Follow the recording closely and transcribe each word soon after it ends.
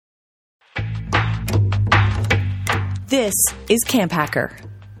This is CampHacker.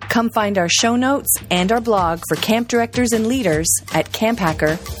 Come find our show notes and our blog for camp directors and leaders at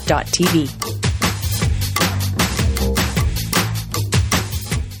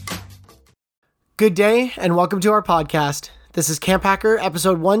camphacker.tv. Good day, and welcome to our podcast. This is CampHacker,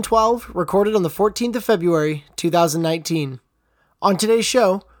 episode 112, recorded on the 14th of February, 2019. On today's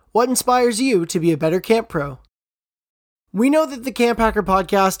show, what inspires you to be a better camp pro? We know that the CampHacker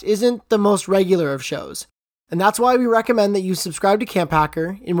podcast isn't the most regular of shows, and that's why we recommend that you subscribe to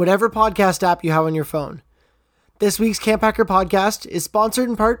CampHacker in whatever podcast app you have on your phone. This week's CampHacker podcast is sponsored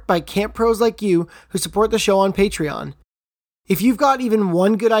in part by camp pros like you who support the show on Patreon. If you've got even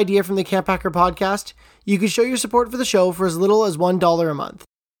one good idea from the CampHacker podcast, you can show your support for the show for as little as $1 a month.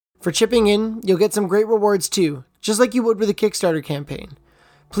 For chipping in, you'll get some great rewards too, just like you would with a Kickstarter campaign.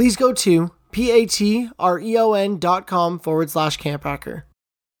 Please go to patreon.com/CampHacker.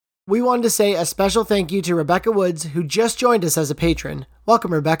 We wanted to say a special thank you to Rebecca Woods, who just joined us as a patron.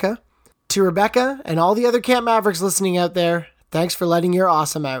 Welcome, Rebecca. To Rebecca and all the other Camp Mavericks listening out there, thanks for letting your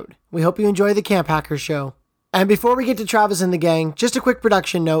awesome out. We hope you enjoy the CampHacker show. And before we get to Travis and the gang, just a quick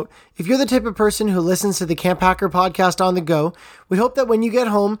production note. If you're the type of person who listens to the CampHacker podcast on the go, we hope that when you get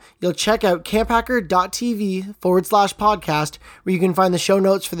home, you'll check out camphacker.tv/podcast, where you can find the show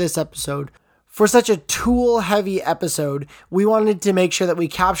notes for this episode. For such a tool-heavy episode, we wanted to make sure that we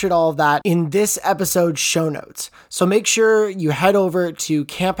captured all of that in this episode's show notes. So make sure you head over to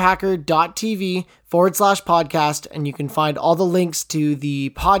camphacker.tv/podcast, and you can find all the links to the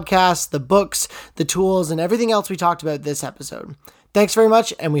podcast, the books, the tools, and everything else we talked about this episode. Thanks very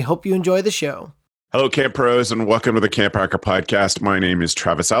much, and we hope you enjoy the show. Hello, Camp Pros, and welcome to the CampHacker podcast. My name is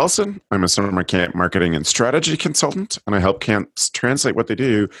Travis Allison. I'm a summer camp marketing and strategy consultant, and I help camps translate what they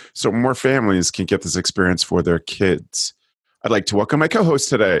do so more families can get this experience for their kids. I'd like to welcome my co-host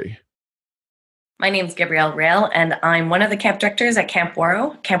today. My name is Gabrielle Rail, and I'm one of the camp directors at Camp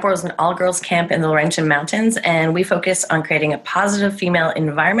Waro. Camp Waro is an all-girls camp in the Laurentian Mountains, and we focus on creating a positive female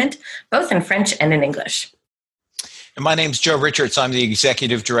environment, both in French and in English. And my name's Joe Richards. I'm the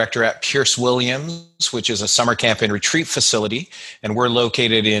executive director at Pierce Williams, which is a summer camp and retreat facility. And we're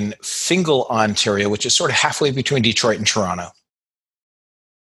located in Fingal, Ontario, which is sort of halfway between Detroit and Toronto.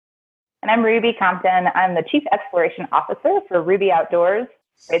 And I'm Ruby Compton. I'm the chief exploration officer for Ruby Outdoors.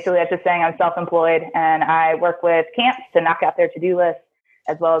 Basically, that's just saying I'm self-employed, and I work with camps to knock out their to-do lists,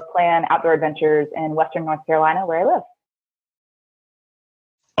 as well as plan outdoor adventures in Western North Carolina, where I live.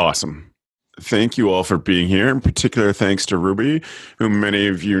 Awesome. Thank you all for being here. In particular, thanks to Ruby, who many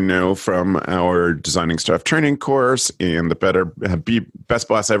of you know from our Designing Stuff training course and the Best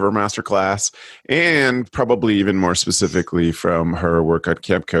Boss Ever Masterclass, and probably even more specifically from her work at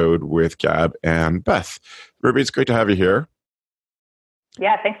Camp Code with Gab and Beth. Ruby, it's great to have you here.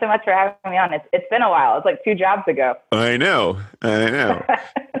 Yeah, thanks so much for having me on. It's been a while. It's like 2 jobs ago. I know.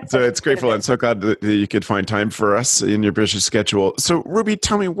 So it's grateful. I'm so glad that you could find time for us in your busy schedule. So Ruby,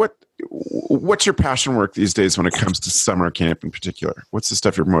 tell me, what's your passion work these days when it comes to summer camp in particular? What's the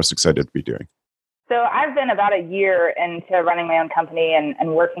stuff you're most excited to be doing? So I've been about a year into running my own company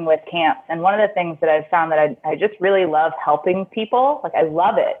and working with camps. And one of the things that I've found that I just really love helping people. Like, I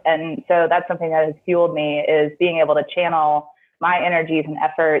love it. And so that's something that has fueled me, is being able to channel my energies and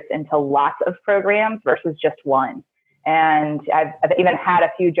efforts into lots of programs versus just one. And I've even had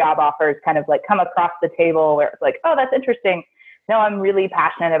a few job offers kind of like come across the table where it's like, oh, that's interesting. No, I'm really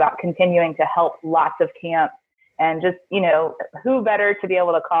passionate about continuing to help lots of camps, and just, who better to be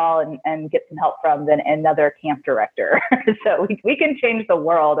able to call and get some help from than another camp director. So we can change the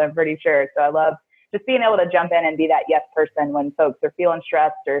world, I'm pretty sure. So I love just being able to jump in and be that yes person when folks are feeling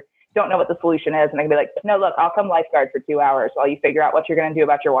stressed or don't know what the solution is. And I can be like, no, look, I'll come lifeguard for 2 hours while you figure out what you're going to do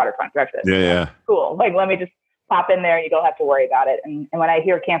about your waterfront breakfast. Yeah. Cool. Like, let me just pop in there and you don't have to worry about it. And when I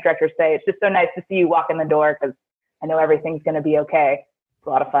hear camp directors say, it's just so nice to see you walk in the door because I know everything's going to be okay. It's a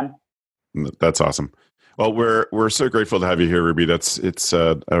lot of fun. That's awesome. Well, we're so grateful to have you here, Ruby. It's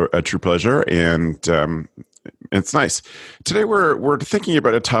a true pleasure, and it's nice. Today we're thinking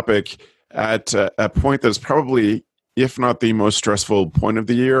about a topic at a point that's probably, if not the most stressful point of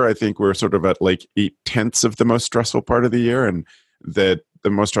the year. I think we're sort of at like 8/10 of the most stressful part of the year, and that the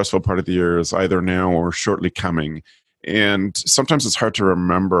most stressful part of the year is either now or shortly coming. And sometimes it's hard to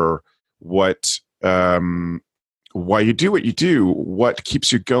remember why you do what you do, what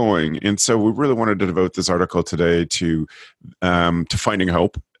keeps you going. And so we really wanted to devote this article today to finding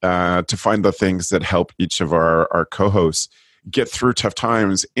hope, to find the things that help each of our co-hosts get through tough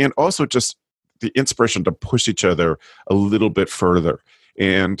times, and also just the inspiration to push each other a little bit further.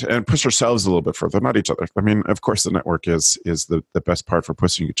 and push ourselves a little bit further, not each other. I mean, of course, the network is the best part for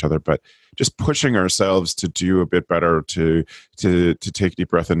pushing each other, but just pushing ourselves to do a bit better, to take a deep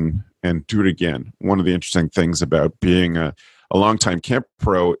breath and do it again. One of the interesting things about being a longtime camp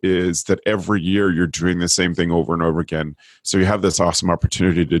pro is that every year you're doing the same thing over and over again. So you have this awesome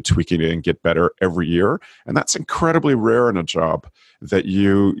opportunity to tweak it and get better every year. And that's incredibly rare in a job, that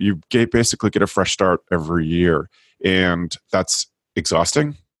you basically get a fresh start every year. And that's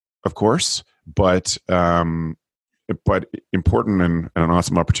exhausting, of course, but important and an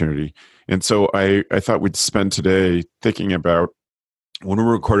awesome opportunity. And so I thought we'd spend today thinking about, when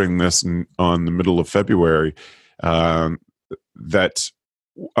we're recording this on the middle of February, that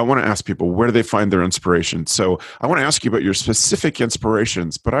I want to ask people, where do they find their inspiration? So I want to ask you about your specific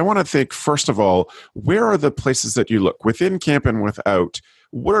inspirations, but I want to think, first of all, where are the places that you look within camp and without?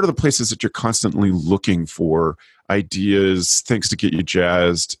 What are the places that you're constantly looking for ideas, things to get you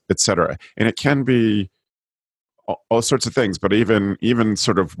jazzed, etc.? And it can be all sorts of things, but even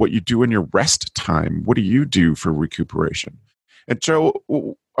sort of what you do in your rest time. What do you do for recuperation? And Joe,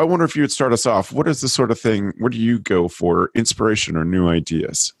 I wonder if you would start us off. What is the sort of thing, where do you go for inspiration or new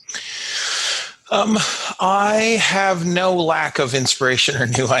ideas? I have no lack of inspiration or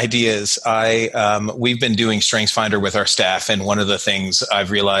new ideas. We've been doing StrengthsFinder with our staff, and one of the things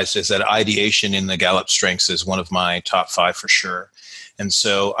I've realized is that ideation in the Gallup Strengths is one of my top 5 for sure. And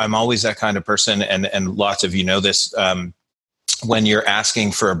so I'm always that kind of person, and lots of you know this. When you're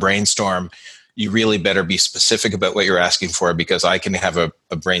asking for a brainstorm, you really better be specific about what you're asking for, because I can have a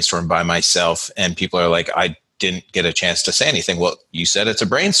brainstorm by myself and people are like, I didn't get a chance to say anything. Well, you said it's a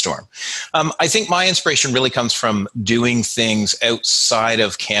brainstorm. I think my inspiration really comes from doing things outside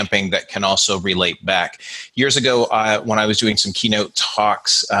of camping that can also relate back. Years ago, when I was doing some keynote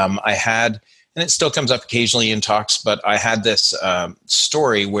talks, I had, and it still comes up occasionally in talks, but I had this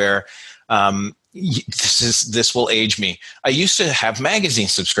story where this will age me. I used to have magazine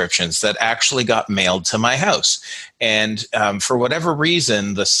subscriptions that actually got mailed to my house. And for whatever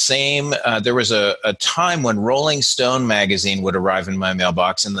reason, there was a time when Rolling Stone magazine would arrive in my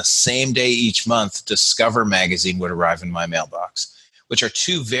mailbox, and the same day each month, Discover magazine would arrive in my mailbox, which are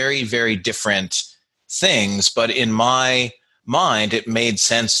two very, very different things. But in my mind, it made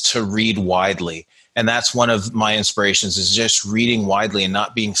sense to read widely. And that's one of my inspirations, is just reading widely and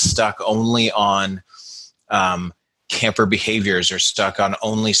not being stuck only on camper behaviors, or stuck on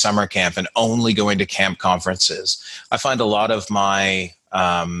only summer camp and only going to camp conferences. I find a lot of my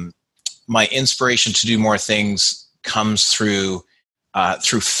my inspiration to do more things comes through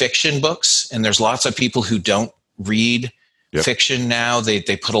fiction books. And there's lots of people who don't read fiction now. They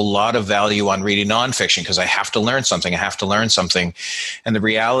put a lot of value on reading nonfiction, because I have to learn something. And the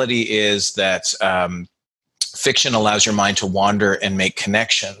reality is that fiction allows your mind to wander and make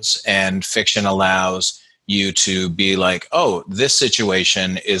connections. And fiction allows you to be like, oh, this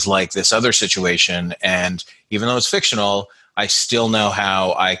situation is like this other situation. And even though it's fictional, I still know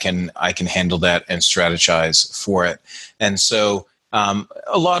how I can handle that and strategize for it. And so a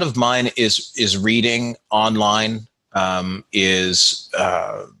lot of mine is reading online. I use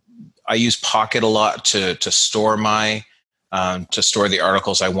Pocket a lot to store the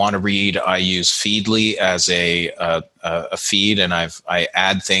articles I want to read. I use Feedly as a feed, and I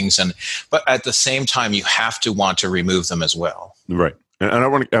add things, but at the same time, you have to want to remove them as well. Right. And I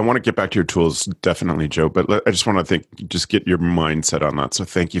want to get back to your tools, definitely, Joe. But I just want to just get your mindset on that. So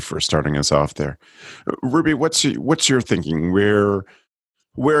thank you for starting us off there, Ruby. What's your thinking? Where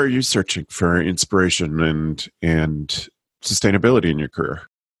are you searching for inspiration and sustainability in your career?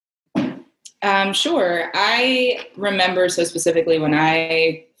 Sure. I remember so specifically when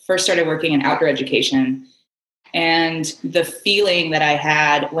I first started working in outdoor education, and the feeling that I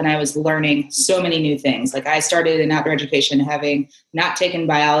had when I was learning so many new things. Like, I started in outdoor education having not taken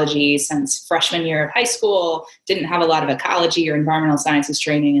biology since freshman year of high school, didn't have a lot of ecology or environmental sciences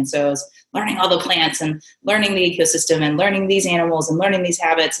training. And so I was learning all the plants and learning the ecosystem and learning these animals and learning these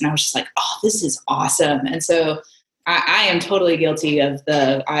habits. And I was just like, oh, this is awesome. And so I am totally guilty of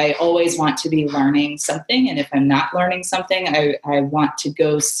I always want to be learning something. And if I'm not learning something, I want to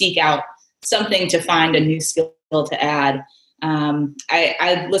go seek out something to find a new skill to add.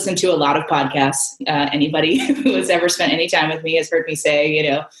 I listen to a lot of podcasts. Anybody who has ever spent any time with me has heard me say,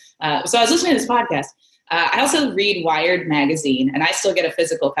 so I was listening to this podcast. I also read Wired magazine, and I still get a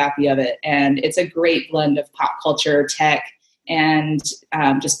physical copy of it. And it's a great blend of pop culture, tech, and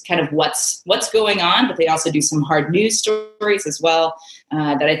just kind of what's going on. But they also do some hard news stories as well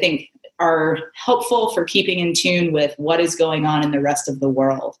that I think are helpful for keeping in tune with what is going on in the rest of the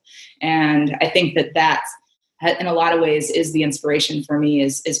world. And I think that in a lot of ways is the inspiration for me,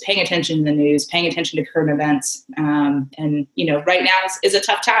 is paying attention to the news, paying attention to current events. And, right now is a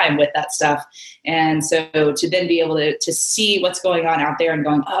tough time with that stuff. And so to then be able to see what's going on out there and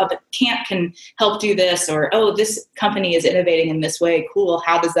going, oh, the camp can help do this, or, oh, this company is innovating in this way. Cool.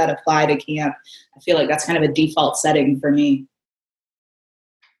 How does that apply to camp? I feel like that's kind of a default setting for me.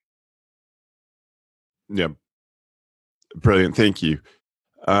 Yeah. Brilliant. Thank you.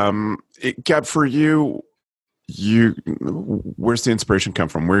 Gab, for you, where's the inspiration come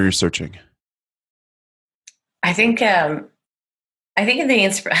from? Where are you searching? I think in the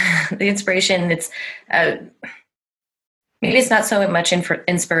inspiration, it's maybe it's not so much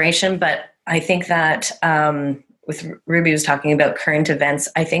inspiration, but I think that with Ruby was talking about current events.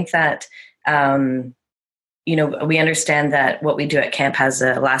 I think that we understand that what we do at camp has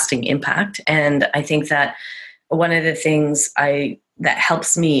a lasting impact, and I think that one of the things that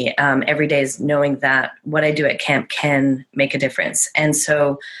helps me every day is knowing that what I do at camp can make a difference. And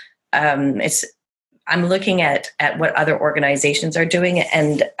so I'm looking at what other organizations are doing,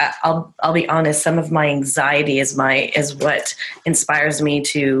 and I'll be honest, some of my anxiety is what inspires me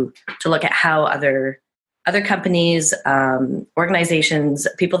to look at how other companies, organizations,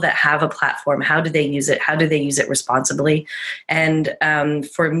 people that have a platform, how do they use it? How do they use it responsibly? And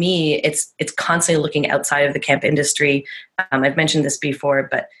for me, it's constantly looking outside of the camp industry. I've mentioned this before,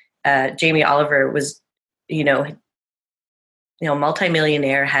 but Jamie Oliver was,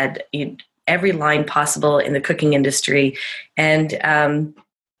 multimillionaire, had every line possible in the cooking industry, and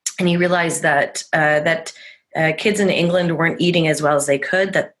he realized that kids in England weren't eating as well as they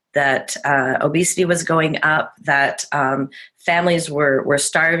could. That obesity was going up, that families were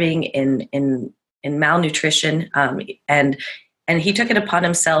starving in malnutrition, and he took it upon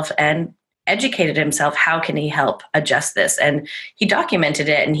himself and educated himself. How can he help adjust this? And he documented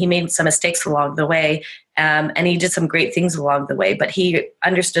it, and he made some mistakes along the way, and he did some great things along the way. But he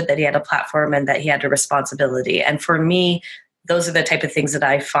understood that he had a platform and that he had a responsibility. And for me, those are the type of things that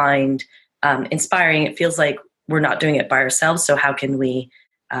I find inspiring. It feels like we're not doing it by ourselves. So how can we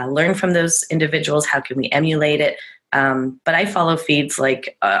learn from those individuals? How can we emulate it? But I follow feeds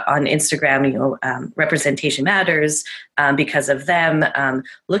like on Instagram, Representation Matters, because of them,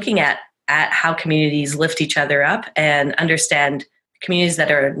 looking at how communities lift each other up and understand communities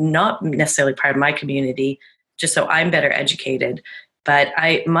that are not necessarily part of my community, just so I'm better educated. But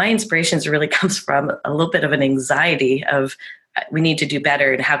my inspirations really comes from a little bit of an anxiety of we need to do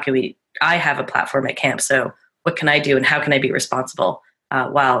better, and how can I have a platform at camp, so what can I do and how can I be responsible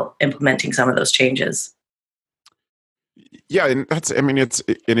while implementing some of those changes? Yeah, and it's an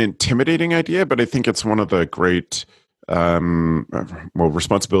intimidating idea, but I think it's one of the great,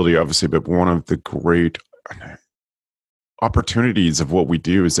 responsibility, obviously, but one of the great opportunities of what we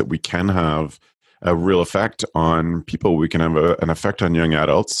do is that we can have a real effect on people. We can have an effect on young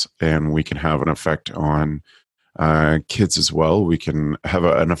adults, and we can have an effect on kids as well. We can have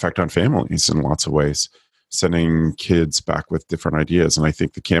an effect on families in lots of ways, sending kids back with different ideas. And I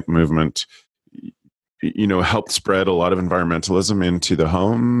think the camp movement, helped spread a lot of environmentalism into the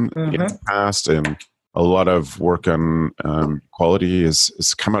home in the past, and a lot of work on quality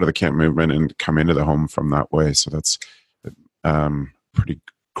has come out of the camp movement and come into the home from that way. So that's pretty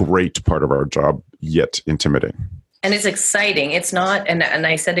great part of our job, yet intimidating. And it's exciting. It's not, and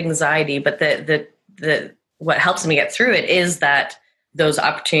I said anxiety, but the what helps me get through it is that those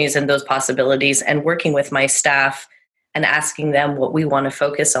opportunities and those possibilities, and working with my staff and asking them what we want to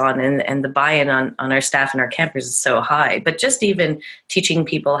focus on, and the buy-in on our staff and our campers is so high. But just even teaching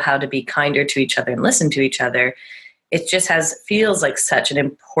people how to be kinder to each other and listen to each other, it just feels like such an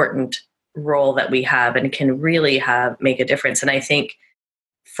important role that we have, and can really make a difference. And I think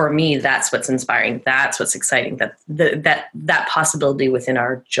for me, that's what's inspiring. That's what's exciting. That possibility within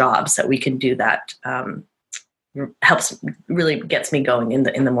our jobs that we can do that really gets me going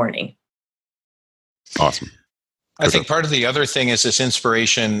in the morning. Awesome. I think part of the other thing is this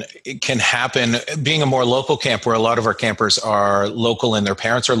inspiration, it can happen being a more local camp where a lot of our campers are local and their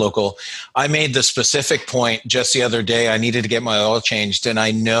parents are local. I made the specific point just the other day, I needed to get my oil changed, and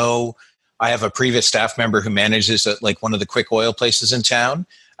I know I have a previous staff member who manages at like one of the quick oil places in town,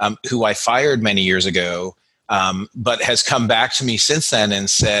 who I fired many years ago, but has come back to me since then and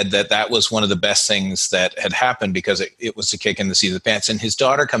said that was one of the best things that had happened, because it was a kick in the seat of the pants. And his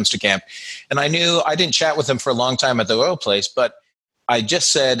daughter comes to camp, and I didn't chat with him for a long time at the oil place, but I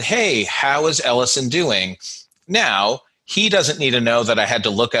just said, hey, how is Ellison doing? Now, he doesn't need to know that I had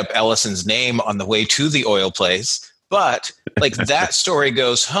to look up Ellison's name on the way to the oil place. But like that story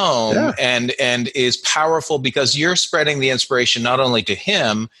goes home and is powerful, because you're spreading the inspiration not only to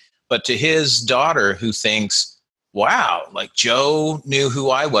him, but to his daughter who thinks, wow, like Joe knew who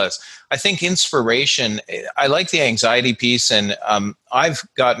I was. I think inspiration, I like the anxiety piece, and I've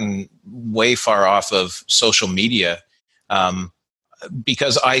gotten way far off of social media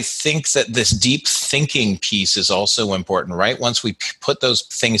because I think that this deep thinking piece is also important, right? Once we put those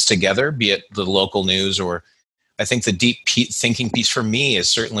things together, be it the local news, or I think the deep thinking piece for me is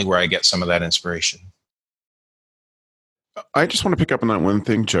certainly where I get some of that inspiration. I just want to pick up on that one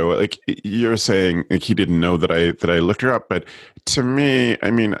thing, Joe. Like you're saying, like he didn't know that I looked her up, but to me,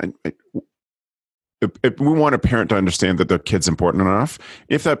 I mean, if we want a parent to understand that their kid's important enough,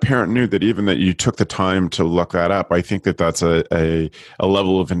 if that parent knew that even that you took the time to look that up, I think that that's a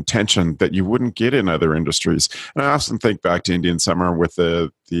level of intention that you wouldn't get in other industries. And I often think back to Indian Summer with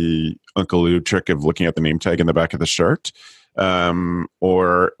the Uncle Lou trick of looking at the name tag in the back of the shirt.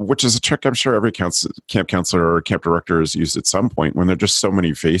 Or which is a trick I'm sure every camp counselor or camp director has used at some point when there are just so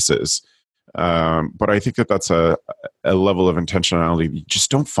many faces. But I think that that's a level of intentionality you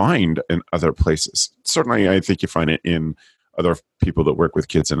just don't find in other places. Certainly, I think you find it in other people that work with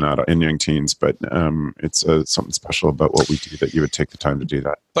kids and young teens, but it's something special about what we do that you would take the time to do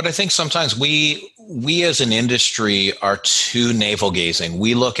that. But I think sometimes we as an industry are too navel gazing.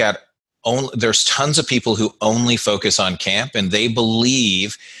 We look at there's tons of people who only focus on camp, and they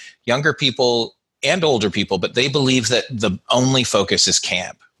believe, younger people and older people, but they believe that the only focus is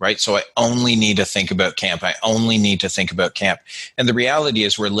camp, right? So I only need to think about camp. I only need to think about camp. And the reality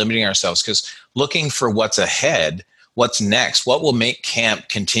is we're limiting ourselves because looking for what's ahead, what's next, what will make camp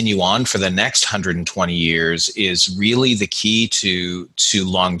continue on for the next 120 years is really the key to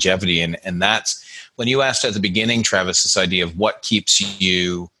longevity. And that's when you asked at the beginning, Travis, this idea of what keeps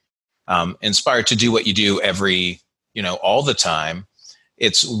you inspired to do what you do all the time.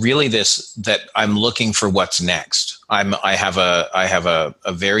 It's really this, that I'm looking for what's next. I have a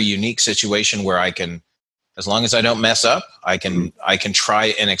very unique situation where I can, as long as I don't mess up, I can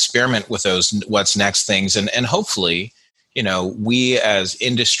try and experiment with those what's next things. And hopefully, we as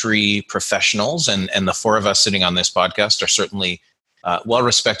industry professionals and the four of us sitting on this podcast are certainly well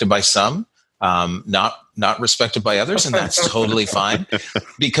respected by some. Not respected by others, and that's totally fine.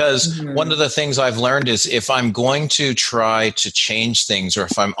 Because one of the things I've learned is if I'm going to try to change things, or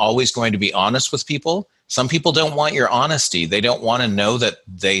if I'm always going to be honest with people, some people don't want your honesty. They don't want to know that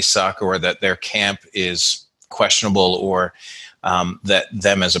they suck or that their camp is questionable or that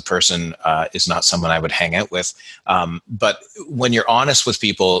them as a person is not someone I would hang out with. But when you're honest with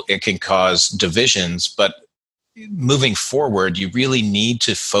people, it can cause divisions. But moving forward, you really need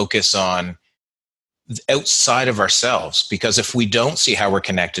to focus on outside of ourselves, because if we don't see how we're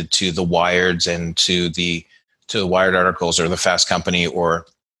connected to the Wireds and to the Wired articles or the Fast Company or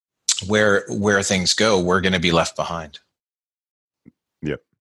where things go, we're going to be left behind. Yep.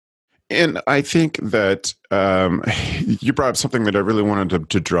 And I think that you brought up something that I really wanted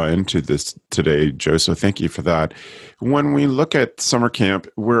to draw into this today, Joe. So thank you for that. When we look at summer camp,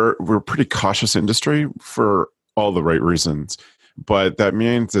 we're a pretty cautious industry for all the right reasons. But that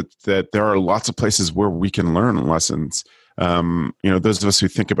means that there are lots of places where we can learn lessons. Those of us who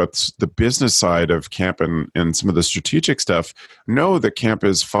think about the business side of camp and some of the strategic stuff know that camp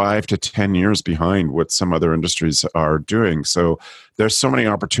is 5 to 10 years behind what some other industries are doing. So there's so many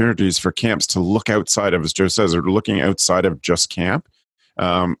opportunities for camps to look outside of, as Joe says, or looking outside of just camp.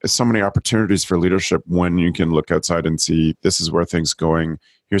 So many opportunities for leadership when you can look outside and see this is where things are going.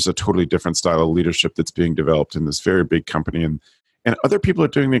 Here's a totally different style of leadership that's being developed in this very big company. And other people are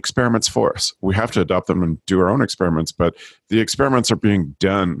doing the experiments for us. We have to adopt them and do our own experiments, but the experiments are being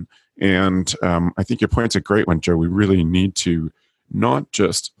done. And I think your point's a great one, Joe. We really need to not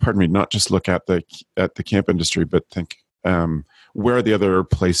just look at the camp industry, but think where are the other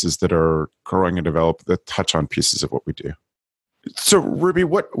places that are growing and develop that touch on pieces of what we do. So Ruby,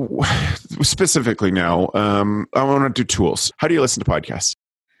 what specifically now? I want to do tools. How do you listen to podcasts?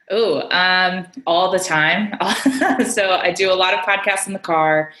 All the time. So I do a lot of podcasts in the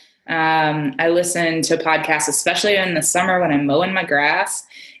car. I listen to podcasts, especially in the summer when I'm mowing my grass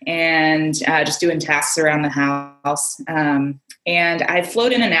and just doing tasks around the house. And I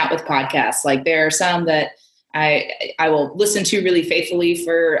float in and out with podcasts. Like there are some that I will listen to really faithfully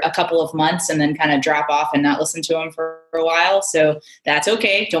for a couple of months and then kind of drop off and not listen to them for a while. So that's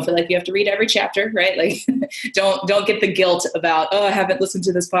okay. Don't feel like you have to read every chapter, right? Like don't get the guilt about, I haven't listened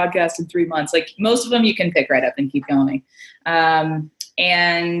to this podcast in 3 months. Like most of them you can pick right up and keep going.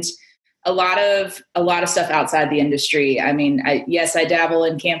 And a lot of stuff outside the industry. I mean, I dabble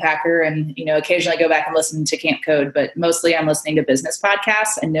in CampHacker and, occasionally go back and listen to Camp Code, but mostly I'm listening to business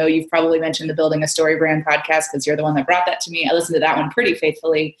podcasts. I know you've probably mentioned the Building a Story Brand podcast because you're the one that brought that to me. I listen to that one pretty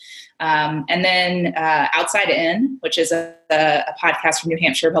faithfully. And then Outside In, which is a podcast from New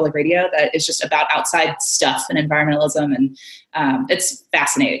Hampshire Public Radio that is just about outside stuff and environmentalism. And it's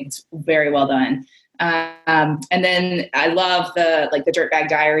fascinating. It's very well done. And then I love the Dirtbag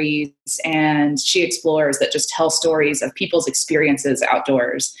Diaries and She Explores that just tell stories of people's experiences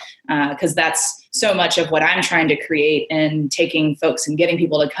outdoors. Cause that's so much of what I'm trying to create and taking folks and getting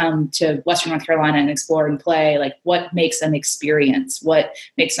people to come to Western North Carolina and explore and play, like what makes an experience, what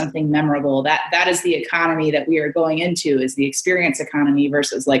makes something memorable. That is the economy that we are going into, is the experience economy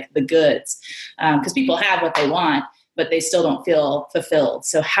versus like the goods. Cause people have what they want, but they still don't feel fulfilled.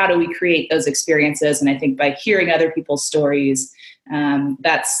 So how do we create those experiences? And I think by hearing other people's stories,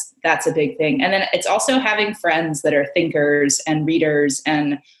 that's a big thing. And then it's also having friends that are thinkers and readers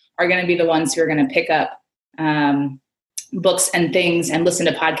and are going to be the ones who are going to pick up books and things and listen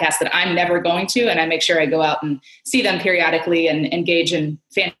to podcasts that I'm never going to. And I make sure I go out and see them periodically and engage in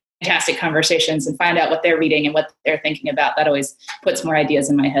fantastic conversations and find out what they're reading and what they're thinking about. That always puts more ideas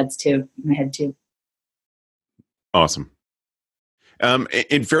in my head too. Awesome.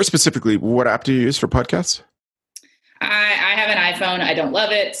 And very specifically, what app do you use for podcasts? I have an iPhone. I don't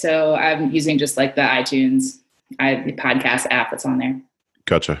love it, so I'm using just like the iTunes the podcast app that's on there.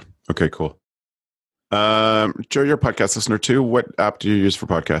 Gotcha. Okay, cool. Joe, you're a podcast listener too. What app do you use for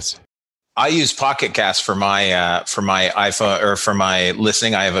podcasts? I use Pocket Cast for my iPhone or for my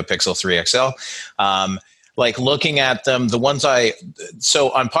listening. I have a Pixel 3 XL. Like looking at them,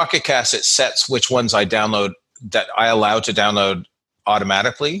 so on Pocket Cast, it sets which ones I download that I allow to download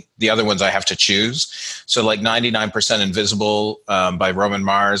automatically. The other ones I have to choose. So like 99% Invisible by Roman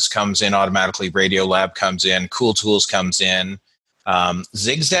Mars comes in automatically. Radiolab comes in. Cool Tools comes in.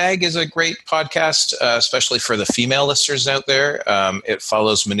 Zigzag is a great podcast, especially for the female listeners out there. It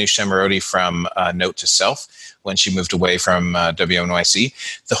follows Manoush Amoroti from Note to Self when she moved away from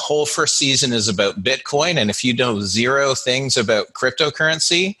WNYC. The whole first season is about Bitcoin. And if you know zero things about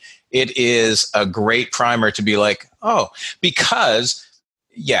cryptocurrency, it is a great primer to be like, because,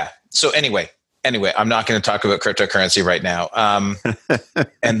 yeah. So anyway, I'm not going to talk about cryptocurrency right now.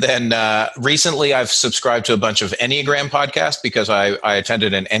 And then recently I've subscribed to a bunch of Enneagram podcasts because I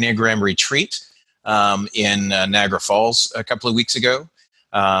attended an Enneagram retreat in Niagara Falls a couple of weeks ago.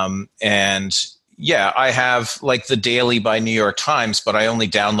 And yeah, I have like the Daily by New York Times, but I only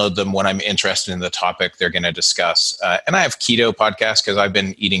download them when I'm interested in the topic they're going to discuss. And I have Keto podcast because I've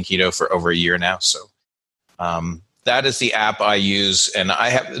been eating keto for over a year now. So that is the app I use. And I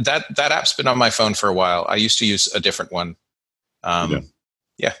have that app's been on my phone for a while. I used to use a different one.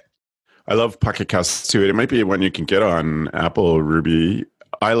 Yeah. I love Pocket Casts too. It might be one you can get on Apple, Ruby.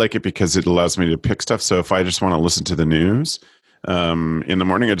 I like it because it allows me to pick stuff. So if I just want to listen to the news, in the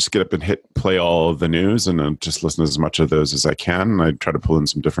morning, I just get up and hit play all of the news and just listen to as much of those as I can. I try to pull in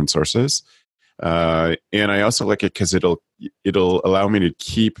some different sources. And I also like it because it'll allow me to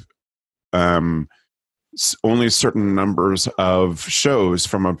keep only certain numbers of shows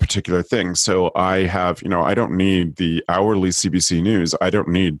from a particular thing. So I have, I don't need the hourly CBC News. I don't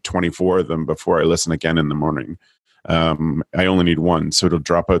need 24 of them before I listen again in the morning. I only need one, so it'll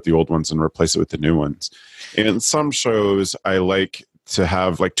drop out the old ones and replace it with the new ones. And some shows I like to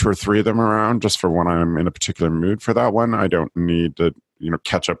have like 2 or 3 of them around just for when I'm in a particular mood for that one. I don't need to,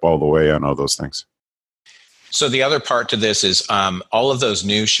 catch up all the way on all those things. So the other part to this is all of those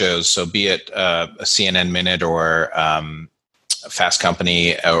news shows, so be it a CNN Minute or Fast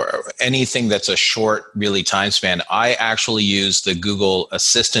Company or anything that's a short, really time span, I actually use the Google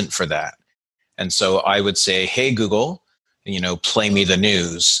Assistant for that. And so I would say, hey, Google, play me the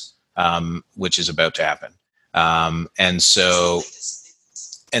news, which is about to happen. And so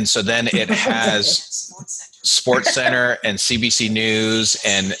then it has Sports Center and CBC News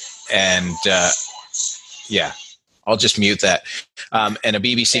and I'll just mute that. And a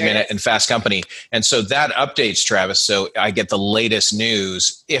BBC Minute and Fast Company. And so that updates, Travis. So I get the latest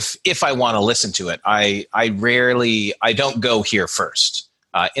news if I want to listen to it. I don't go here first.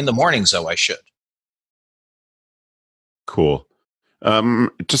 In the mornings, though, I should. Cool.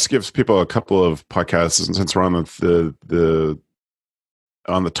 It just gives people a couple of podcasts, and since we're on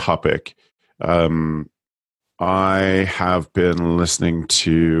the topic, I have been listening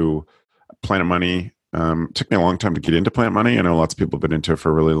to Planet Money. It took me a long time to get into Planet Money. I know lots of people have been into it for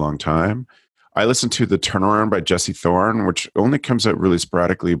a really long time. I listened to The Turnaround by Jesse Thorne, which only comes out really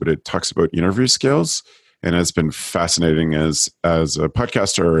sporadically, but it talks about interview skills. and it's been fascinating as a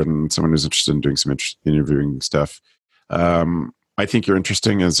podcaster and someone who's interested in doing some interviewing stuff. I think you're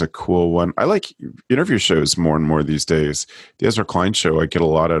interesting as a cool one. I like interview shows more and more these days. The Ezra Klein show I get a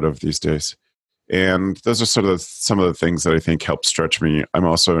lot out of these days. And those are sort of some of the things that I think help stretch me. I'm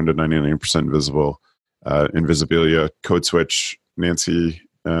also into 99% Invisible, Invisibilia, Code Switch, Nancy,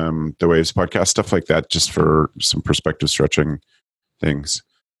 the Waves podcast, stuff like that, just for some perspective stretching things.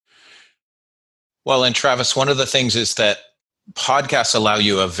 Well, and Travis, one of the things is that podcasts allow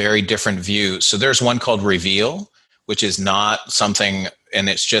you a very different view. So there's one called Reveal, which is not something, and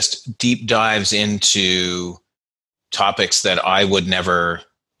it's just deep dives into topics that I would never,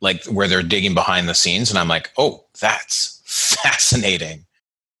 like where they're digging behind the scenes. And I'm like, oh, that's fascinating.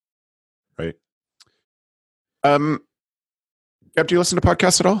 Right. Gab, do you listen to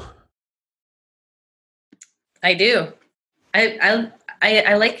podcasts at all? I do.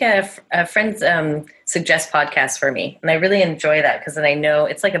 I like a friend's suggest podcasts for me, and I really enjoy that because then I know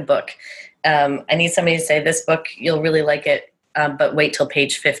it's like a book. I need somebody to say, this book, you'll really like it, but wait till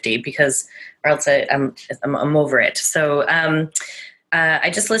page 50 because, or else I'm over it. So I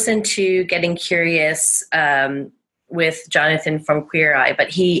just listened to Getting Curious with Jonathan from Queer Eye, but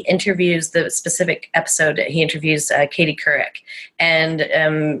he interviews the specific episode. He interviews Katie Couric,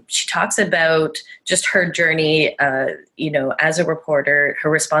 and she talks about just her journey, as a reporter, her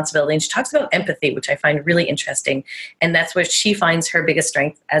responsibility, and she talks about empathy, which I find really interesting. And that's what she finds her biggest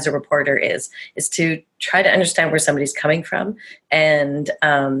strength as a reporter is to try to understand where somebody's coming from and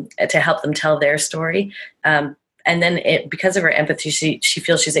to help them tell their story. And then because of her empathy, she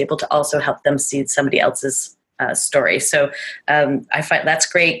feels she's able to also help them see somebody else's story. So I find that's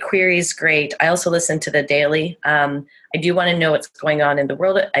great. Query's great. I also listen to The Daily. I do want to know what's going on in the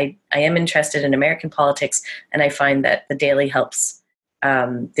world. I am interested in American politics, and I find that The Daily helps.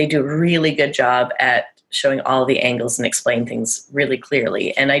 They do a really good job at showing all the angles and explain things really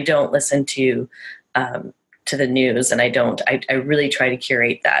clearly. And I don't listen to the news, and I really try to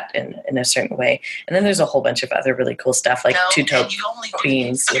curate that in a certain way. And then there's a whole bunch of other really cool stuff like Two Dope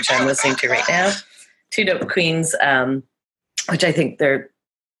Queens, which I'm listening to right now. Two Dope Queens, which I think they're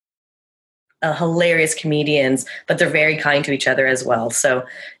hilarious comedians, but they're very kind to each other as well. So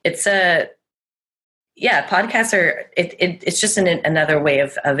it's podcasts are it's just another way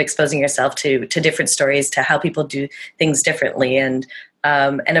of exposing yourself to different stories, to how people do things differently, and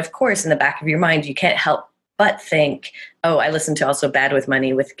of course in the back of your mind you can't help but think, oh, I listen to also Bad with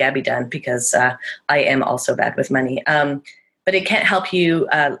Money with Gabby Dunn because I am also bad with money, but it can't help you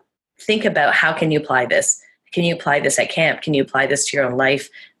think about how can you apply this. Can you apply this at camp? Can you apply this to your own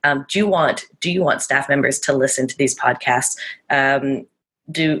life? Do you want staff members to listen to these podcasts?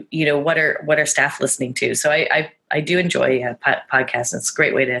 What are staff listening to? So I do enjoy podcasts. It's a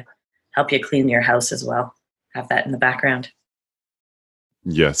great way to help you clean your house as well. Have that in the background.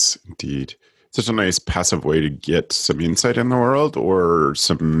 Yes, indeed. Such a nice passive way to get some insight in the world or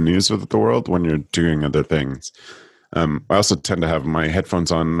some news of the world when you're doing other things. I also tend to have my headphones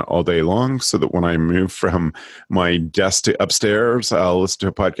on all day long so that when I move from my desk to upstairs, I'll listen to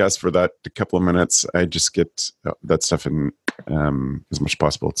a podcast for that a couple of minutes. I just get that stuff in as much as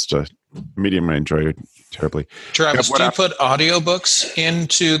possible. It's a medium I enjoy terribly. Travis, do you put audiobooks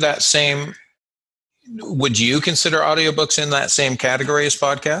into that same... Would you consider audiobooks in that same category as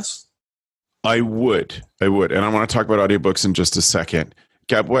podcasts? I would. And I want to talk about audiobooks in just a second.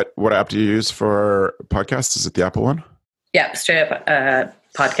 Gab, what app do you use for podcasts? Is it the Apple one? Yeah, straight up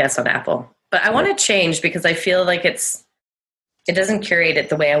podcasts on Apple. But I want to change because I feel like it doesn't curate it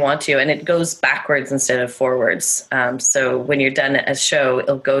the way I want to, and it goes backwards instead of forwards. So when you're done a show,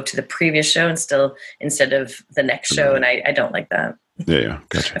 it'll go to the previous show instead of the next show, and I don't like that. Yeah,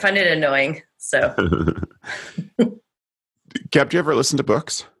 gotcha. I find it annoying. So, Gab, do you ever listen to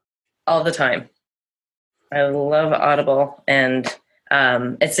books? All the time. I love Audible, and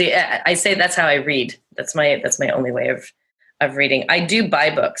I say that's how I read. That's my only way of reading. I do buy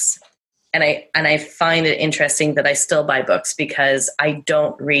books, and I find it interesting that I still buy books because I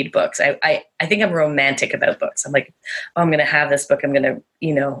don't read books. I think I'm romantic about books. I'm like, oh, I'm going to have this book. I'm going to,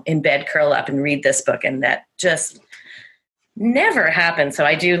 in bed curl up and read this book, and that just never happens. So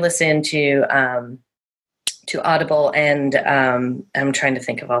I do listen to Audible, and I'm trying to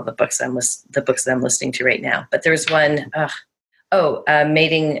think of all the books that I'm listening to right now. But there's one.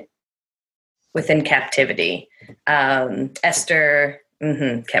 Mating Within Captivity. Esther,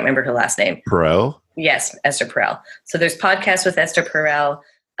 can't remember her last name. Perel? Yes, Esther Perel. So there's podcasts with Esther Perel.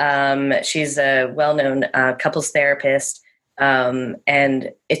 She's a well-known couples therapist,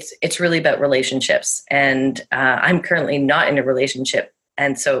 and it's really about relationships. And I'm currently not in a relationship.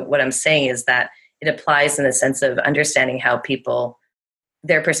 And so what I'm saying is that it applies in the sense of understanding how people,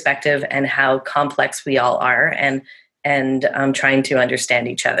 their perspective and how complex we all are, and trying to understand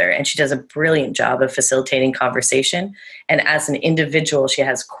each other. And she does a brilliant job of facilitating conversation. And as an individual, she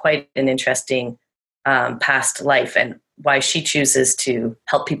has quite an interesting past life and why she chooses to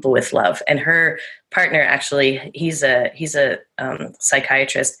help people with love. And her partner, actually, he's a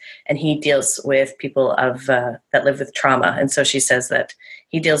psychiatrist, and he deals with people that live with trauma. And so she says that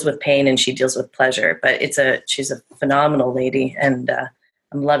he deals with pain and she deals with pleasure. But she's a phenomenal lady, and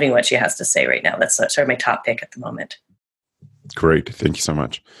I'm loving what she has to say right now. That's sort of my top pick at the moment. Great. Thank you so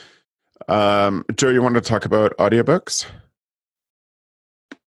much. Joe, you want to talk about audiobooks?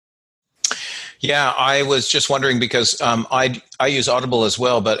 Yeah, I was just wondering because I use Audible as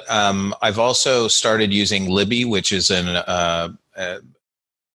well, but I've also started using Libby, which is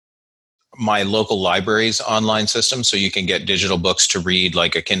my local library's online system. So you can get digital books to read,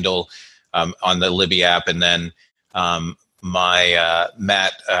 like a Kindle, on the Libby app. And then my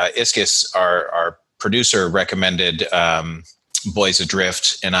Matt Iskis, our producer, recommended Boys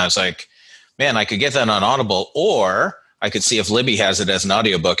Adrift, and I was like, man, I could get that on Audible, or I could see if Libby has it as an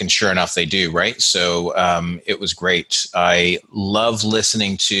audiobook, and sure enough, they do, right? So it was great. I love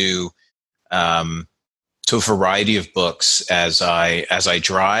listening to a variety of books as I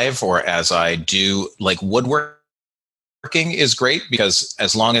drive or as I do, like woodworking is great because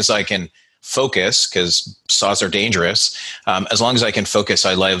as long as I can focus, because saws are dangerous. As long as I can focus,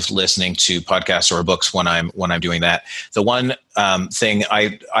 I love listening to podcasts or books when I'm doing that. The one thing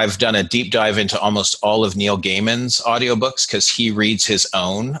I've done a deep dive into almost all of Neil Gaiman's audiobooks because he reads his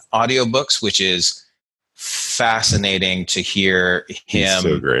own audiobooks, which is fascinating to hear him. He's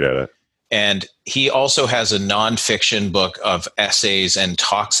so great at it. And he also has a nonfiction book of essays and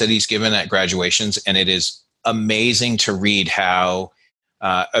talks that he's given at graduations, and it is amazing to read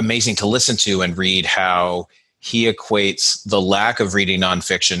amazing to listen to and read how he equates the lack of reading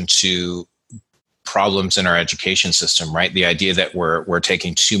nonfiction to problems in our education system, right? The idea that we're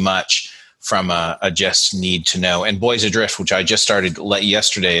taking too much from a just need to know. And Boys Adrift, which I just started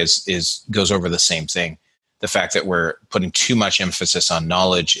yesterday, is goes over the same thing. The fact that we're putting too much emphasis on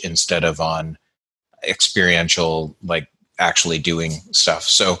knowledge instead of on experiential, like actually doing stuff.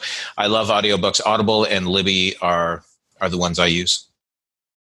 So I love audiobooks. Audible and Libby are the ones I use.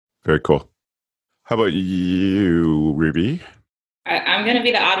 Very cool. How about you, Ruby? I'm going to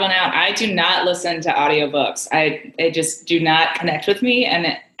be the odd one out. I do not listen to audiobooks. They just do not connect with me.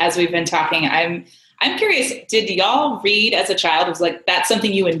 And as we've been talking, I'm curious, did y'all read as a child? Was like, that's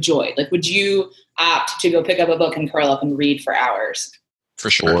something you enjoyed? Like, would you opt to go pick up a book and curl up and read for hours?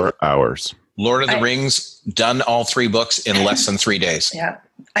 For sure. 4 hours. Lord of the Rings, done all 3 books in less than 3 days. Yeah.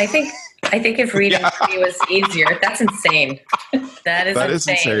 I think if reading was easier, that's insane. That is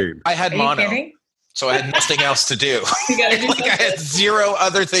insane. I had mono, so I had nothing else to do. You gotta do I had 0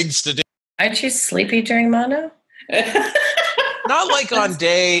 other things to do. Aren't you sleepy during mono? Not like on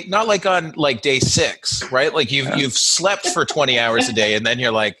day 6, right? Like you've slept for 20 hours a day, and then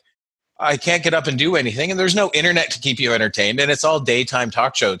you're like, I can't get up and do anything, and there's no internet to keep you entertained, and it's all daytime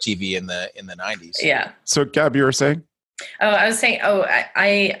talk show TV in the 90s. Yeah. So, Gab, you were saying? Oh, I was saying. Oh,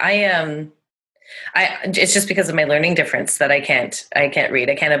 I it's just because of my learning difference that I can't read.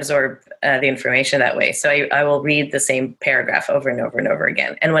 I can't absorb the information that way. So I will read the same paragraph over and over and over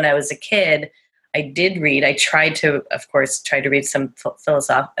again. And when I was a kid, I did read. I tried to read some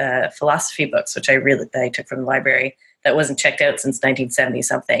philosophy books, which that I took from the library that wasn't checked out since 1970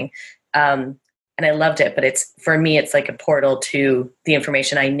 something. And I loved it, but for me, it's like a portal to the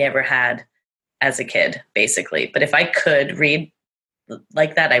information I never had as a kid, basically. But if I could read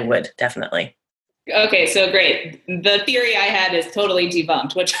like that, I would definitely. Okay, so great. The theory I had is totally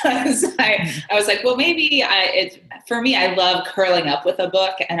debunked, which was I was like, well, maybe for me, I love curling up with a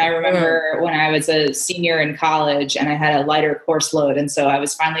book. And I remember when I was a senior in college and I had a lighter course load. And so I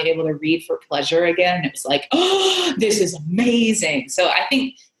was finally able to read for pleasure again. And it was like, oh, this is amazing. So I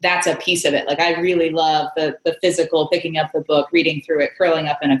think that's a piece of it. Like, I really love the physical, picking up the book, reading through it, curling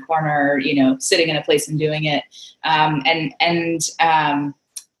up in a corner, sitting in a place and doing it. I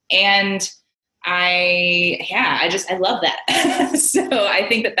love that. So I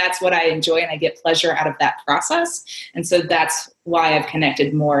think that's what I enjoy, and I get pleasure out of that process. And so that's why I've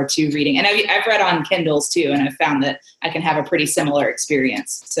connected more to reading. And I've read on Kindles too, and I've found that I can have a pretty similar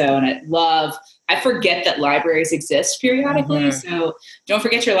experience. So, and I I forget that libraries exist periodically. Mm-hmm. So don't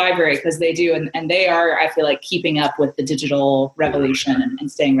forget your library, because they do. And they are, I feel like, keeping up with the digital revolution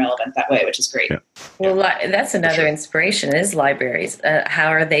and staying relevant that way, which is great. Yeah. Well, that's another inspiration is libraries. How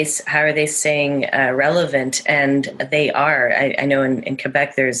are they staying relevant? And they are. I know in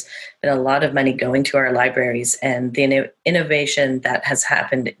Quebec, there's been a lot of money going to our libraries, and the innovation that has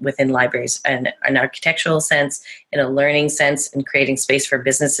happened within libraries in an architectural sense, in a learning sense, in creating space for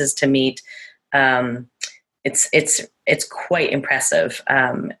businesses to meet. It's quite impressive,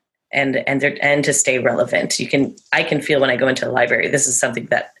 and to stay relevant. I can feel when I go into a library, this is something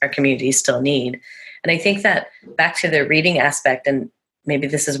that our communities still need. And I think that back to the reading aspect, and maybe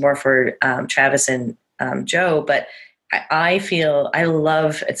this is more for Travis and Joe, but I feel I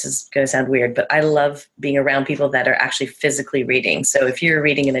love. It's going to sound weird, but I love being around people that are actually physically reading. So if you're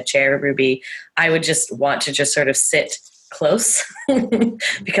reading in a chair, Ruby, I would just want to just sort of sit close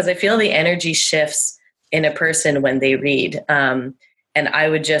because I feel the energy shifts in a person when they read. And I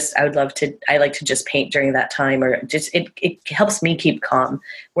like to just paint during that time, or just, it helps me keep calm.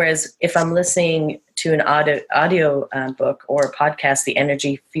 Whereas if I'm listening to an audio book or a podcast, the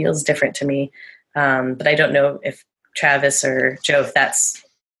energy feels different to me. But I don't know if Travis or Joe, if that's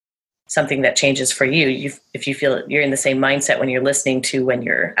something that changes for you, if you feel you're in the same mindset when you're listening to when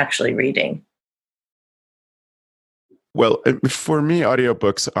you're actually reading. Well, for me,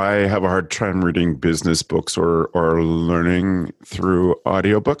 audiobooks, I have a hard time reading business books or learning through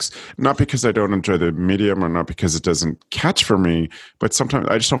audiobooks, not because I don't enjoy the medium or not because it doesn't catch for me, but sometimes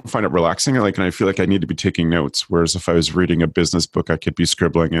I just don't find it relaxing. And I feel like I need to be taking notes. Whereas if I was reading a business book, I could be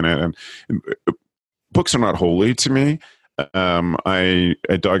scribbling in it. And books are not holy to me. I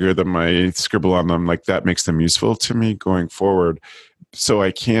dog-ear them, I scribble on them, like that makes them useful to me going forward. So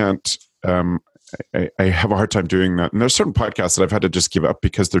I can't... I have a hard time doing that. And there's certain podcasts that I've had to just give up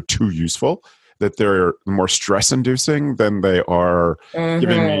because they're too useful, that they're more stress inducing than they are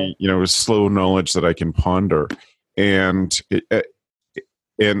giving me, slow knowledge that I can ponder. And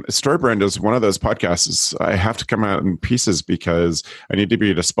Storybrand is one of those podcasts. I have to come out in pieces because I need to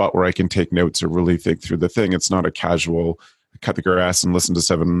be at a spot where I can take notes or really think through the thing. It's not a casual cut the grass and listen to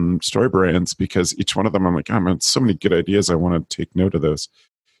 7 Storybrands, because each one of them I'm like, oh man, so many good ideas. I want to take note of those.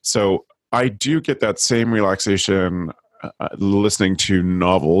 So I do get that same relaxation listening to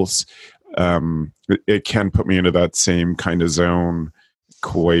novels. It can put me into that same kind of zone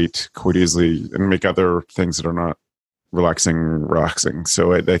quite easily and make other things that are not relaxing.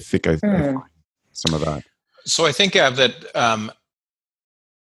 So I think I find some of that. So I think that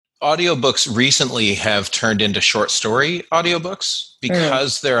audiobooks recently have turned into short story audiobooks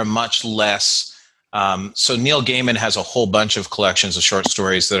because they're a much less... So Neil Gaiman has a whole bunch of collections of short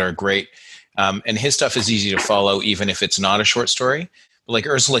stories that are great. And his stuff is easy to follow, even if it's not a short story. Like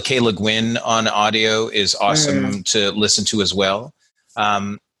Ursula K. Le Guin on audio is awesome to listen to as well.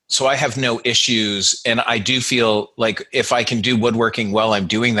 So I have no issues. And I do feel like if I can do woodworking while I'm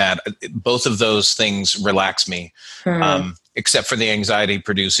doing that, both of those things relax me, except for the anxiety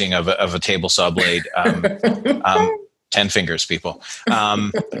producing of a table saw blade. 10 fingers, people.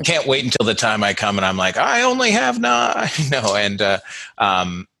 Can't wait until the time I come and I'm like, I only have 9. No. And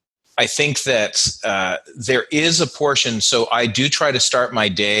I think that there is a portion. So I do try to start my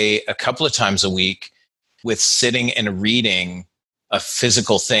day a couple of times a week with sitting and reading a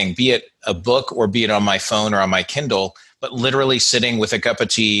physical thing, be it a book or be it on my phone or on my Kindle, but literally sitting with a cup of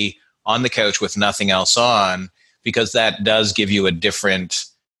tea on the couch with nothing else on, because that does give you a different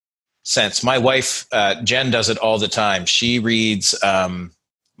sense. My wife, Jen, does it all the time. She reads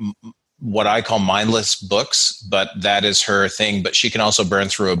what I call mindless books, but that is her thing. But she can also burn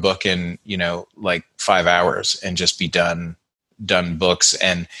through a book in, like 5 hours and just be done books.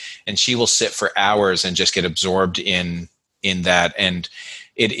 And she will sit for hours and just get absorbed in that. And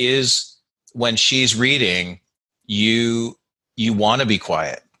it is, when she's reading, you want to be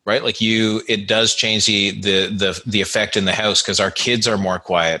quiet. Right? Like it does change the effect in the house, because our kids are more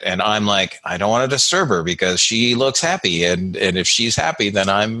quiet. And I'm like, I don't want to disturb her because she looks happy. And if she's happy, then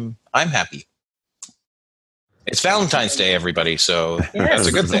I'm happy. It's Valentine's Day, everybody. So that's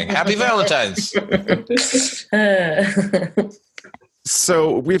a good thing. Happy Valentine's.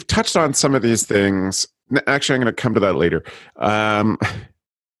 So we've touched on some of these things. Actually, I'm going to come to that later.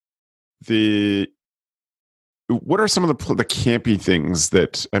 What are some of the campy things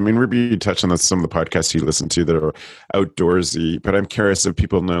that, Ruby, you touched on this, some of the podcasts you listen to that are outdoorsy, but I'm curious if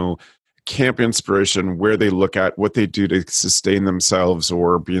people know camp inspiration, where they look at, what they do to sustain themselves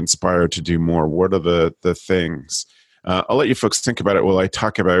or be inspired to do more. What are the things? I'll let you folks think about it while I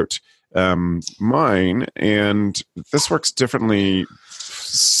talk about mine. And this works differently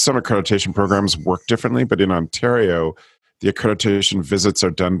some accreditation programs work differently, but in Ontario, the accreditation visits are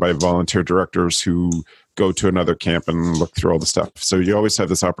done by volunteer directors who go to another camp and look through all the stuff. So you always have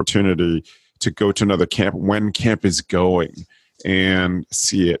this opportunity to go to another camp when camp is going and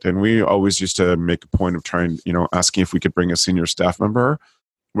see it. And we always used to make a point of trying, asking if we could bring a senior staff member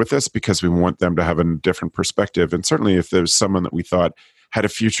with us because we want them to have a different perspective. And certainly if there's someone that we thought had a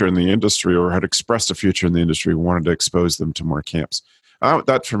future in the industry or had expressed a future in the industry, we wanted to expose them to more camps.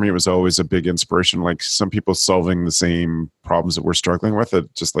 That for me was always a big inspiration. Like some people solving the same problems that we're struggling with,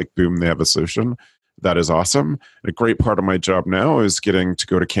 it just like boom, they have a solution. That is awesome. A great part of my job now is getting to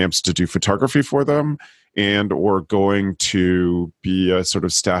go to camps to do photography for them and or going to be a sort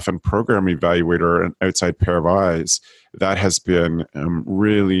of staff and program evaluator, an outside pair of eyes. That has been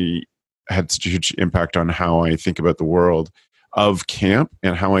really had such a huge impact on how I think about the world of camp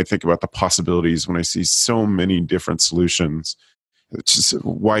and how I think about the possibilities when I see so many different solutions. It's just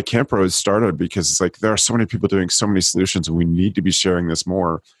why Camp Bros started, because it's like there are so many people doing so many solutions and we need to be sharing this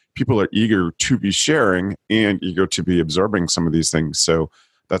more. People are eager to be sharing and eager to be absorbing some of these things. So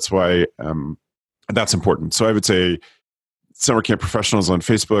that's why that's important. So I would say Summer Camp Professionals on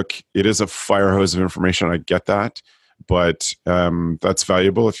Facebook, it is a fire hose of information. I get that, but that's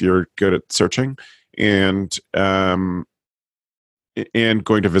valuable if you're good at searching and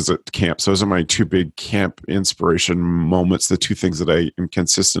going to visit camps. Those are my two big camp inspiration moments, the two things that I am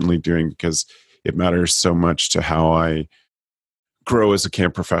consistently doing because it matters so much to how I grow as a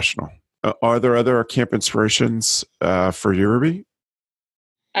camp professional. Are there other camp inspirations for you, Ruby?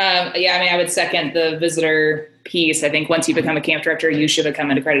 I would second the visitor piece. I think once you become a camp director, you should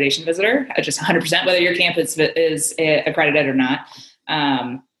become an accreditation visitor, just 100%, whether your camp is accredited or not.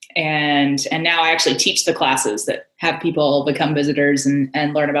 And now I actually teach the classes that have people become visitors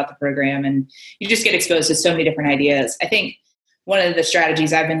and learn about the program. And you just get exposed to so many different ideas. I think one of the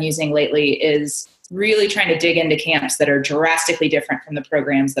strategies I've been using lately is really trying to dig into camps that are drastically different from the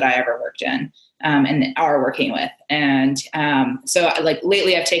programs that I ever worked in and are working with. And so like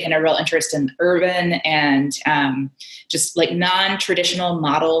lately I've taken a real interest in urban and just like non-traditional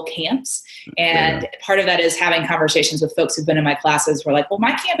model camps. And part of that is having conversations with folks who've been in my classes who are like, well,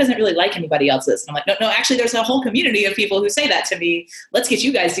 my camp isn't really like anybody else's. And I'm like, no, actually there's a whole community of people who say that to me. Let's get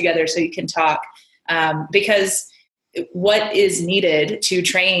you guys together so you can talk. Because what is needed to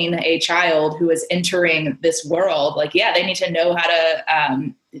train a child who is entering this world? Like, yeah, they need to know how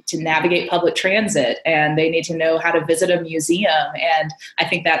to navigate public transit, and they need to know how to visit a museum. And I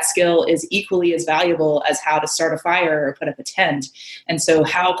think that skill is equally as valuable as how to start a fire or put up a tent. And so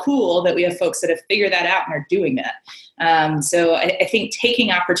how cool that we have folks that have figured that out and are doing that. So I think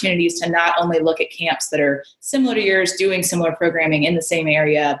taking opportunities to not only look at camps that are similar to yours, doing similar programming in the same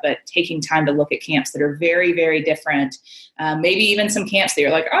area, but taking time to look at camps that are very, very different. Maybe even some camps that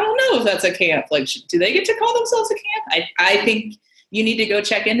you're like, I don't know if that's a camp. Like, do they get to call themselves a camp? I think you need to go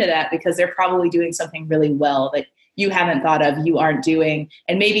check into that because they're probably doing something really well that you haven't thought of, you aren't doing,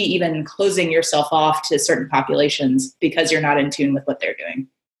 and maybe even closing yourself off to certain populations because you're not in tune with what they're doing.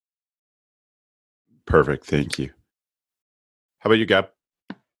 Perfect. Thank you. How about you, Gab?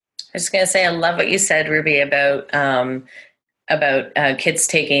 I was just going to say, I love what you said, Ruby, about kids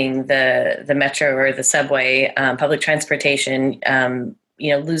taking the metro or the subway, public transportation,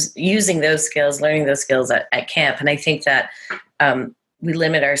 using those skills, learning those skills at camp. And I think that we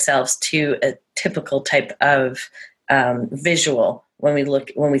limit ourselves to a typical type of visual when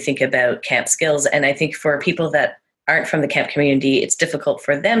we think about camp skills. And I think for people that aren't from the camp community, it's difficult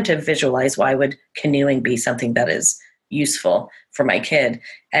for them to visualize why would canoeing be something that is useful for my kid.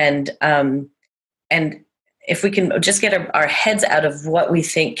 And if we can just get our heads out of what we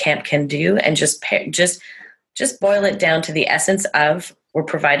think camp can do and just boil it down to the essence of we're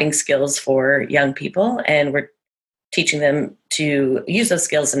providing skills for young people and we're teaching them to use those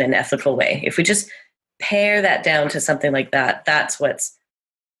skills in an ethical way. If we just pare that down to something like that, that's what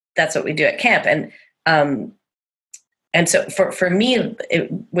we do at camp. And so for me,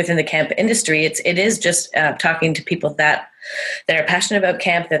 within the camp industry, it is just talking to people that are passionate about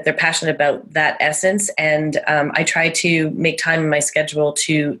camp, that they're passionate about that essence. And I try to make time in my schedule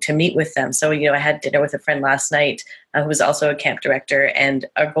to meet with them. So, I had dinner with a friend last night who was also a camp director. And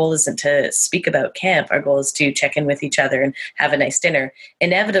our goal isn't to speak about camp. Our goal is to check in with each other and have a nice dinner.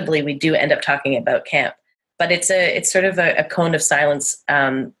 Inevitably, we do end up talking about camp. But it's sort of a cone of silence,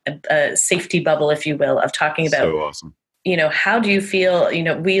 a safety bubble, if you will, of talking about. So awesome. How do you feel?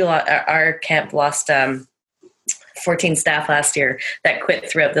 Our camp lost 14 staff last year that quit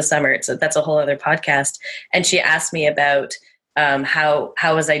throughout the summer. So that's a whole other podcast. And she asked me about how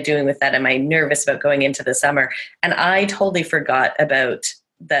was I doing with that? Am I nervous about going into the summer? And I totally forgot about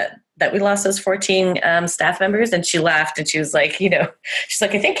that we lost those 14 staff members. And she laughed and she was like, she's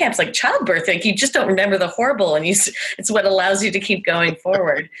like, I think camp's like childbirth. Like you just don't remember the horrible, and it's what allows you to keep going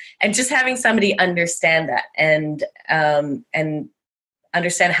forward. And just having somebody understand that and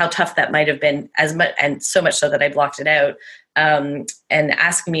understand how tough that might have been, as much and so much so that I blocked it out. And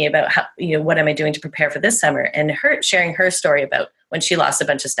asking me about how, what am I doing to prepare for this summer, and her sharing her story about when she lost a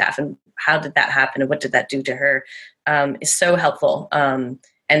bunch of staff and how did that happen and what did that do to her, is so helpful.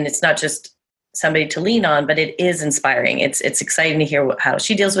 And it's not just somebody to lean on, but it is inspiring. It's exciting to hear how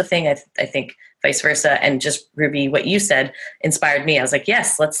she deals with things. I think vice versa. And just Ruby, what you said inspired me. I was like,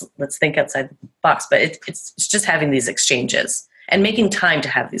 yes, let's think outside the box. But it's just having these exchanges and making time to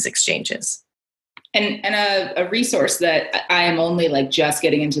have these exchanges. And a resource that I am only just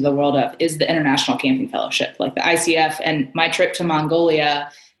getting into the world of is the International Camping Fellowship, like the ICF, and my trip to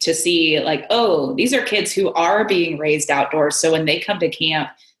Mongolia to see these are kids who are being raised outdoors. So when they come to camp,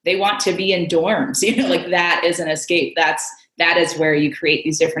 they want to be in dorms, that is an escape. That is where you create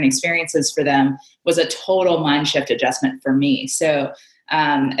these different experiences for them, was a total mind shift adjustment for me. So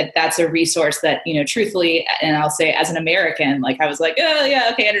that's a resource that, truthfully, and I'll say as an American, I was like, oh yeah,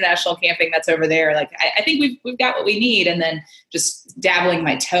 okay, international camping, that's over there. I think we've got what we need. And then just dabbling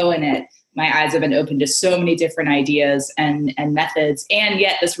my toe in it, my eyes have been open to so many different ideas and methods. And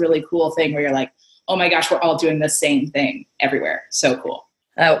yet this really cool thing where you're like, oh my gosh, we're all doing the same thing everywhere. So cool.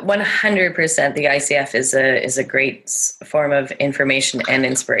 100%. The ICF is a great form of information and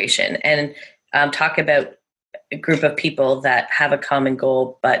inspiration. And talk about a group of people that have a common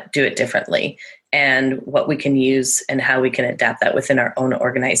goal but do it differently, and what we can use and how we can adapt that within our own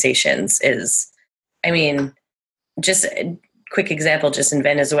organizations is, just a quick example, just in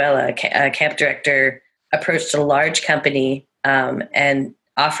Venezuela, a camp director approached a large company and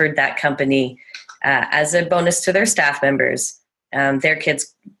offered that company as a bonus to their staff members, their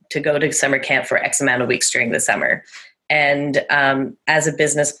kids to go to summer camp for X amount of weeks during the summer, and as a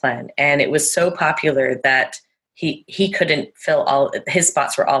business plan. And it was so popular that he couldn't fill his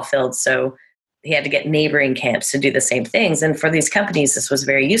spots were all filled. So he had to get neighboring camps to do the same things. And for these companies, this was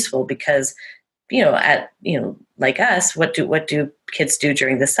very useful because, like us, what do kids do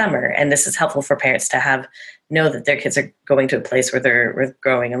during the summer? And this is helpful for parents to know that their kids are going to a place where they're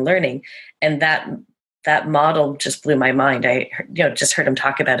growing and learning. And that model just blew my mind. I just heard him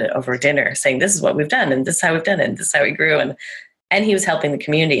talk about it over dinner, saying this is what we've done and this is how we've done it and this is how we grew. And he was helping the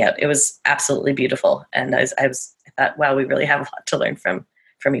community out. It was absolutely beautiful. And I thought, wow, we really have a lot to learn from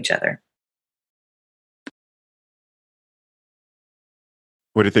each other.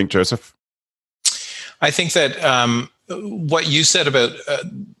 What do you think, Joseph? I think that what you said about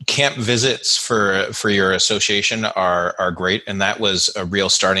camp visits for your association are great, and that was a real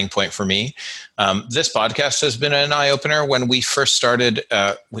starting point for me. This podcast has been an eye-opener. When we first started,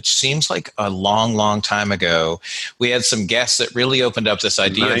 which seems like a long, long time ago, we had some guests that really opened up this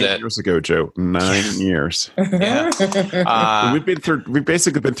idea 9 that years ago, Joe. 9 years. Yeah. We've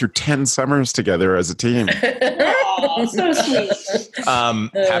basically been through 10 summers together as a team. Oh, so sweet.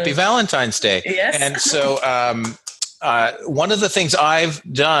 Happy Valentine's Day. Yes. And so one of the things I've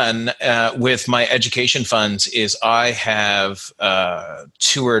done with my education funds is I have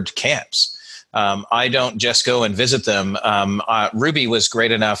toured camps. I don't just go and visit them. Ruby was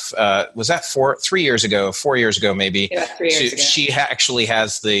great enough. Was that 4 years ago, 4 years ago, maybe? Yeah, 3 years ago. She actually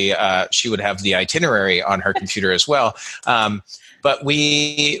has she would have the itinerary on her computer as well. But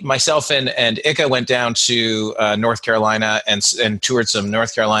myself and Ika went down to North Carolina and toured some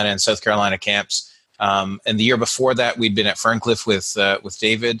North Carolina and South Carolina camps. And the year before that, we'd been at Ferncliff with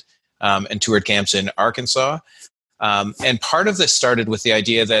David and toured camps in Arkansas. And part of this started with the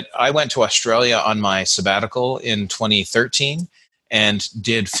idea that I went to Australia on my sabbatical in 2013 and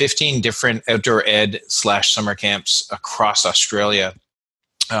did 15 different outdoor ed / summer camps across Australia.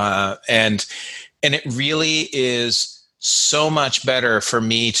 And it really is so much better for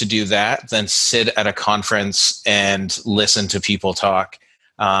me to do that than sit at a conference and listen to people talk.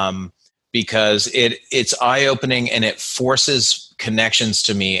 Because it's eye-opening and it forces connections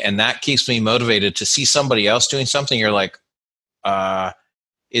to me, and that keeps me motivated to see somebody else doing something. You're like,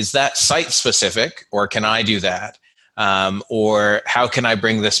 is that site-specific, or can I do that? Or how can I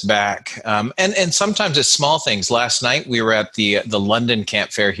bring this back? And sometimes it's small things. Last night we were at the London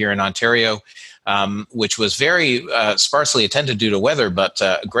Camp Fair here in Ontario, which was very sparsely attended due to weather, but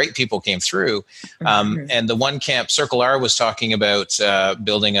great people came through. And the one camp, Circle R, was talking about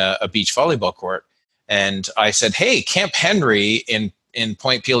building a beach volleyball court. And I said, hey, Camp Henry in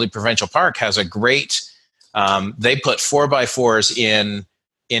Point Pelee Provincial Park has a great, they put 4x4s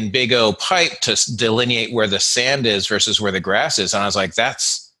in big O pipe to delineate where the sand is versus where the grass is. And I was like,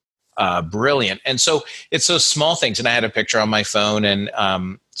 that's brilliant. And so it's those small things. And I had a picture on my phone. And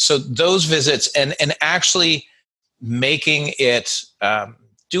so those visits and actually making it,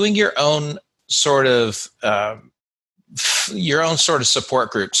 doing your own sort of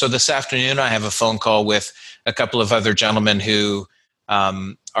support group. So this afternoon, I have a phone call with a couple of other gentlemen who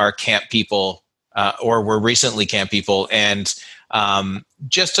are camp people or were recently camp people. And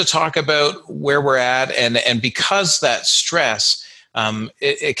just to talk about where we're at. And because that stress,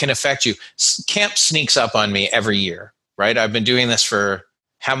 it can affect you. Camp sneaks up on me every year, right? I've been doing this for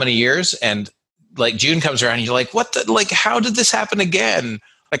how many years? And like June comes around and you're like, how did this happen again?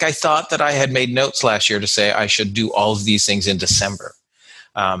 Like I thought that I had made notes last year to say I should do all of these things in December.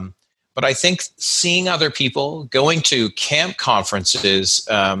 But I think seeing other people, going to camp conferences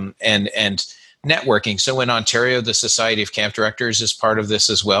and networking. So in Ontario, the Society of Camp Directors is part of this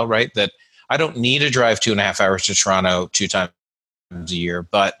as well, right? That I don't need to drive 2.5 hours to Toronto 2 times a year,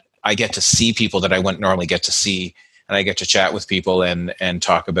 but I get to see people that I wouldn't normally get to see. And I get to chat with people and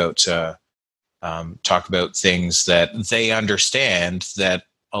talk about things that they understand that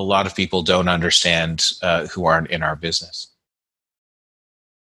a lot of people don't understand who aren't in our business.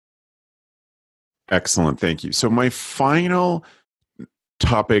 Excellent. Thank you. So my final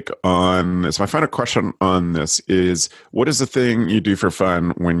question on this is, what is the thing you do for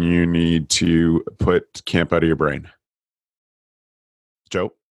fun when you need to put camp out of your brain?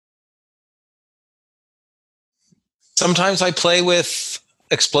 Joe? Sometimes I play with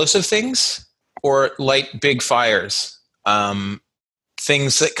explosive things or light big fires.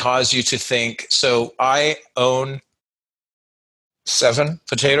 Things that cause you to think. So I own 7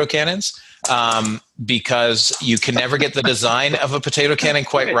 potato cannons because you can never get the design of a potato cannon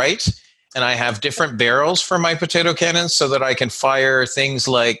quite right. And I have different barrels for my potato cannons so that I can fire things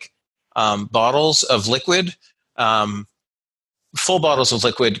like bottles of liquid. Full bottles of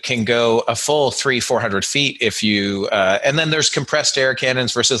liquid can go a full 300-400 feet if you, and then there's compressed air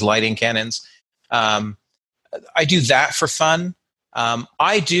cannons versus lighting cannons. I do that for fun.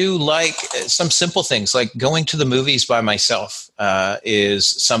 I do like some simple things like going to the movies by myself is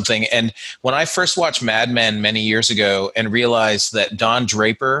something. And when I first watched Mad Men many years ago and realized that Don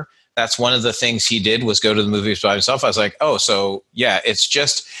Draper, that's one of the things he did was go to the movies by himself. I was like, oh, so yeah, it's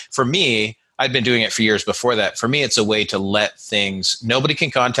just for me, I'd been doing it for years before that. For me, it's a way to let things, nobody can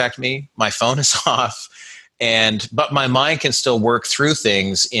contact me. My phone is off. But my mind can still work through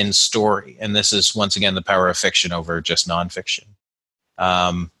things in story. And this is, once again, the power of fiction over just nonfiction.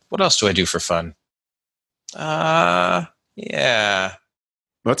 What else do I do for fun? Yeah.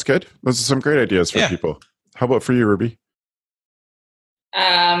 That's good. Those are some great ideas for people. How about for you, Ruby?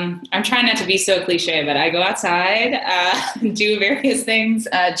 I'm trying not to be so cliche, but I go outside, do various things.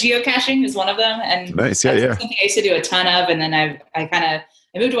 Geocaching is one of them. And nice. Yeah. Something I used to do a ton of. And then I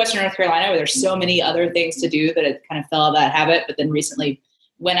moved to Western North Carolina where there's so many other things to do that it kind of fell out of that habit. But then recently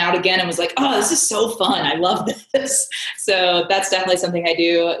went out again and was like, oh, this is so fun. I love this. So that's definitely something I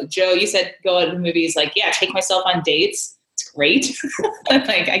do. Joe, you said go to the movies. Like, yeah, take myself on dates. It's great.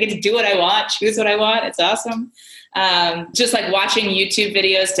 Like I get to do what I want, choose what I want. It's awesome. Just like watching YouTube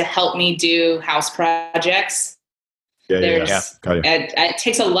videos to help me do house projects. It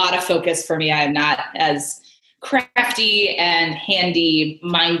takes a lot of focus for me. I'm not as crafty and handy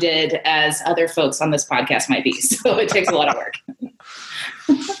minded as other folks on this podcast might be. So it takes a lot of work.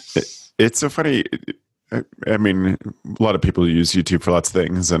 It's so funny. I mean, a lot of people use YouTube for lots of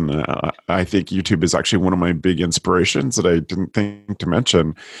things. And I think YouTube is actually one of my big inspirations that I didn't think to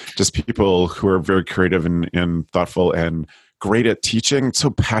mention. Just people who are very creative and thoughtful and great at teaching,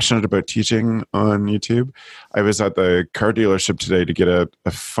 so passionate about teaching on YouTube. I was at the car dealership today to get a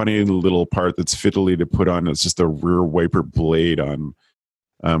funny little part that's fiddly to put on. It's just a rear wiper blade on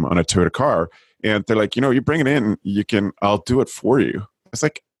a Toyota car. And they're like, you bring it in, I'll do it for you. It's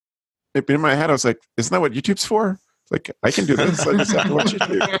like, in my head, I was like, isn't that what YouTube's for? Like, I can do this. I just have to watch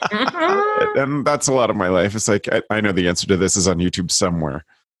YouTube. And that's a lot of my life. It's like, I know the answer to this is on YouTube somewhere.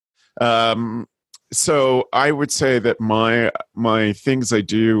 So I would say that my things I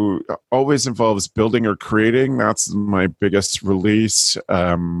do always involves building or creating. That's my biggest release.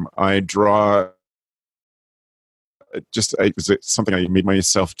 I draw. It's something I made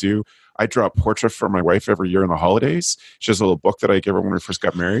myself do. I draw a portrait for my wife every year in the holidays. She has a little book that I gave her when we first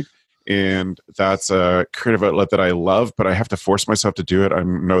got married. And that's a creative outlet that I love, but I have to force myself to do it. I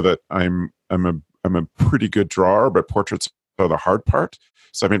know that I'm a pretty good drawer, but portraits are the hard part.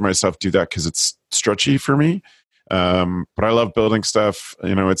 So I made myself do that because it's stretchy for me. But I love building stuff.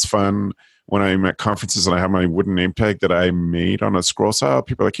 It's fun. when I'm at conferences and I have my wooden name tag that I made on a scroll saw,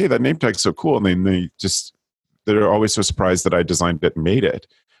 people are like, hey, that name tag's so cool. And then they're always so surprised that I designed it and made it.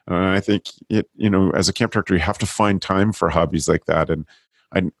 And I think as a camp director, you have to find time for hobbies like that. And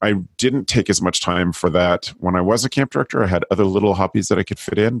I didn't take as much time for that when I was a camp director. I had other little hobbies that I could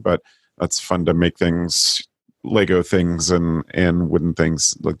fit in, but that's fun to make things, Lego things and wooden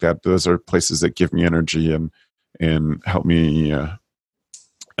things like that. Those are places that give me energy and help me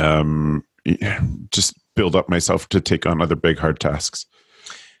just build up myself to take on other big, hard tasks.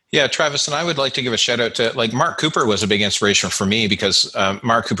 Yeah, Travis, and I would like to give a shout out to, like, Mark Cooper was a big inspiration for me because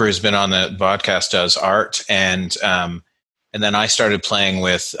Mark Cooper has been on the podcast, does art, and then I started playing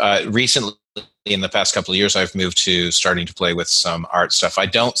with recently. In the past couple of years, I've moved to starting to play with some art stuff. I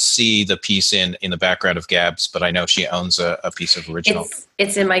don't see the piece in the background of Gab's, but I know she owns a piece of original.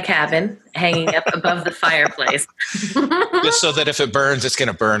 It's in my cabin, hanging up above the fireplace. Just so that if it burns, it's going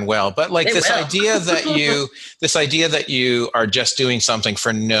to burn well. But like this idea that you are just doing something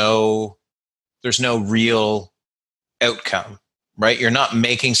for there's no real outcome, right? You're not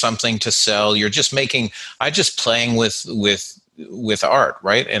making something to sell. You're just playing with art,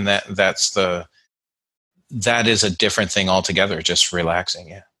 right? And that is a different thing altogether. Just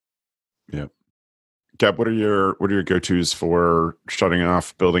relaxing. Yeah. Gab, what are your go-tos for shutting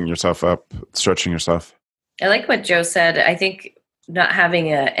off, building yourself up, stretching yourself? I like what Joe said. I think not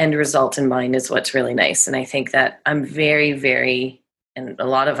having an end result in mind is what's really nice. And I think that I'm very, very, and a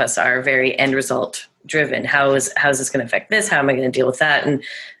lot of us are very end result driven. How is this going to affect this? How am I going to deal with that? And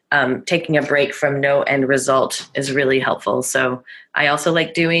taking a break from no end result is really helpful. So I also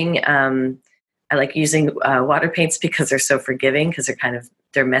like I like using water paints because they're so forgiving, because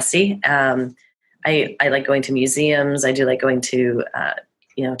they're messy. I like going to museums. I do like going to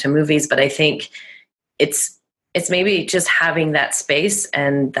to movies, but I think it's maybe just having that space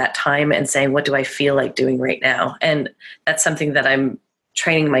and that time and saying, what do I feel like doing right now? And that's something that I'm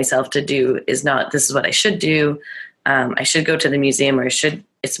training myself to do, is not, this is what I should do. I should go to the museum, or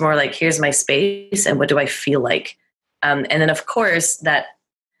it's more like, here's my space and what do I feel like? And then of course that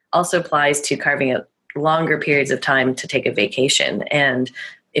also applies to carving out longer periods of time to take a vacation. And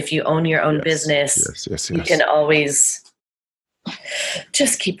if you own your own business, you can always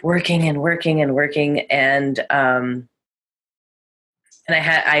just keep working and working and working. And I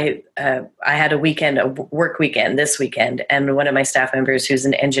had a work weekend this weekend, and one of my staff members, who's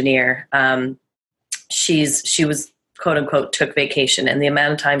an engineer, she was quote unquote took vacation, and the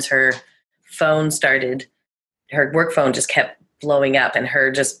amount of times her work phone just kept blowing up, and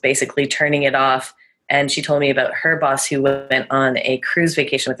her just basically turning it off. And she told me about her boss who went on a cruise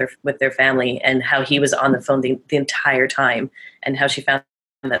vacation with their family, and how he was on the phone the entire time, and how she found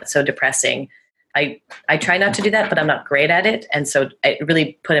that so depressing. I try not to do that, but I'm not great at it. And so it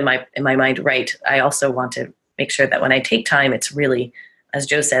really put in my mind, right, I also want to make sure that when I take time, it's really, as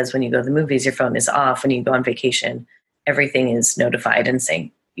Joe says, when you go to the movies, your phone is off. When you go on vacation, everything is notified and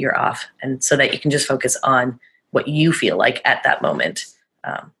saying you're off. And so that you can just focus on what you feel like at that moment.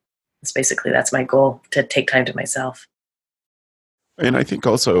 That's my goal, to take time to myself. And I think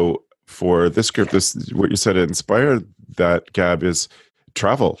also for this group, what you said inspired that, Gab, is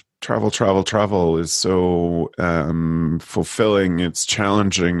travel is so fulfilling. It's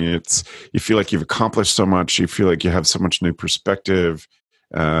challenging. You feel like you've accomplished so much. You feel like you have so much new perspective.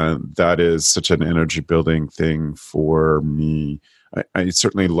 That is such an energy building thing for me. I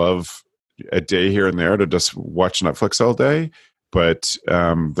certainly love a day here and there to just watch Netflix all day, but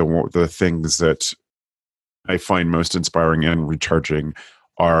the things that I find most inspiring and recharging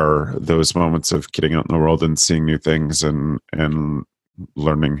are those moments of getting out in the world and seeing new things and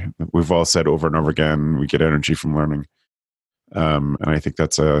learning. We've all said over and over again, we get energy from learning. And I think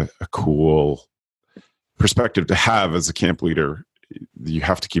that's a cool perspective to have as a camp leader. You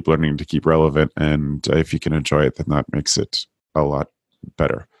have to keep learning to keep relevant. And if you can enjoy it, then that makes it a lot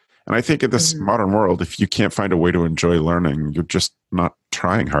better. And I think in this modern world, if you can't find a way to enjoy learning, you're just not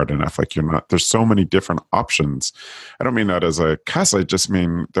trying hard enough. Like there's so many different options. I don't mean that as a cuss. I just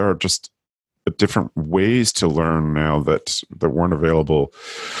mean there are just different ways to learn now that weren't available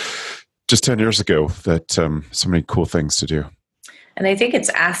just 10 years ago, that so many cool things to do. And I think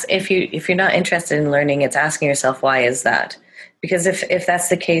it's if you're not interested in learning, it's asking yourself, why is that? Because if that's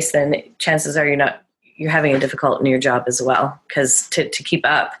the case, then chances are you're having a difficult in your job as well. Because to keep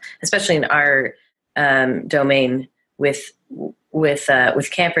up, especially in our domain with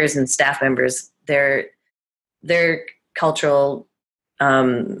campers and staff members, their cultural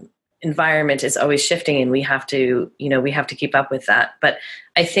environment is always shifting, and we have to keep up with that. But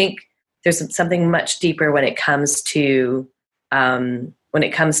I think there's something much deeper when it comes to when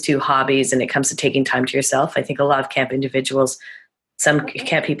it comes to hobbies and it comes to taking time to yourself, I think a lot of camp individuals, some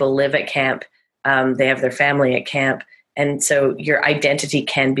camp people live at camp, they have their family at camp. And so your identity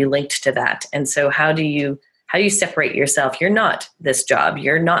can be linked to that. And so how do you separate yourself? You're not this job.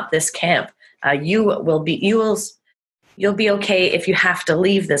 You're not this camp. You'll be okay if you have to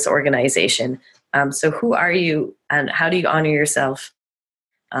leave this organization. So who are you, and how do you honor yourself?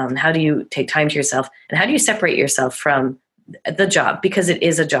 How do you take time to yourself, and how do you separate yourself from the job? Because it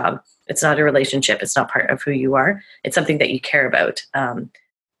is a job. It's not a relationship. It's not part of who you are. It's something that you care about,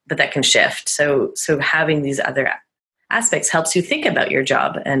 but that can shift. So having these other aspects helps you think about your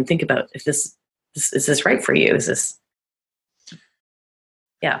job and think about if is this right for you? Is this,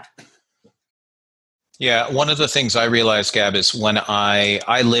 yeah. Yeah, one of the things I realized, Gab, is when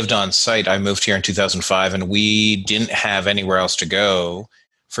I lived on site, I moved here in 2005, and we didn't have anywhere else to go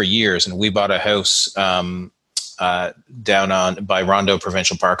for years. And we bought a house down by Rondo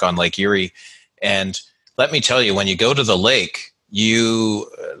Provincial Park on Lake Erie. And let me tell you, when you go to the lake,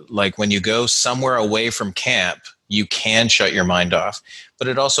 when you go somewhere away from camp, you can shut your mind off. But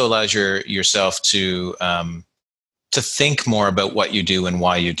it also allows yourself to think more about what you do and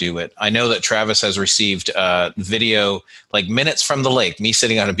why you do it. I know that Travis has received video, like minutes from the lake, me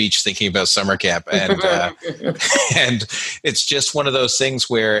sitting on a beach thinking about summer camp. And, and it's just one of those things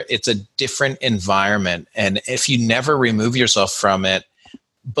where it's a different environment. And if you never remove yourself from it,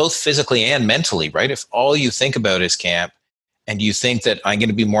 both physically and mentally, right? If all you think about is camp, and you think that I'm going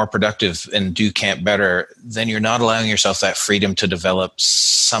to be more productive and do camp better, then you're not allowing yourself that freedom to develop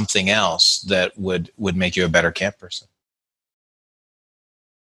something else that would make you a better camp person.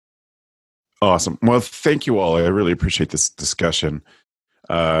 Awesome. Well, thank you all. I really appreciate this discussion.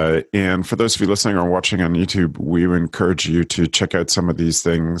 And for those of you listening or watching on YouTube, we encourage you to check out some of these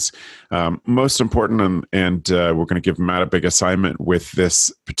things. Most important, and we're going to give Matt a big assignment with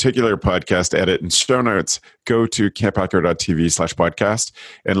this particular podcast edit and show notes. Go to camphacker.tv/podcast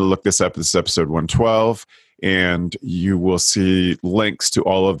and look this up. This is episode 112. And you will see links to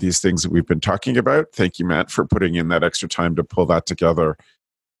all of these things that we've been talking about. Thank you, Matt, for putting in that extra time to pull that together.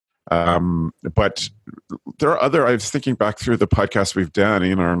 But there are I was thinking back through the podcast we've done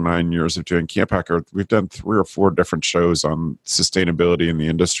in our 9 years of doing CampHacker. We've done 3 or 4 different shows on sustainability in the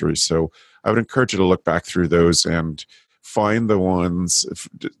industry. So I would encourage you to look back through those and find the ones,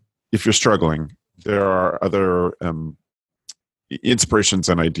 if you're struggling, there are other inspirations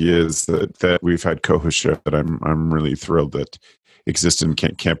and ideas that we've had co-host show that I'm really thrilled that exist in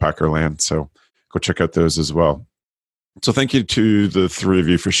CampHacker land. So go check out those as well. So thank you to the 3 of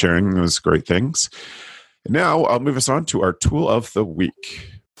you for sharing those great things. And now I'll move us on to our tool of the week.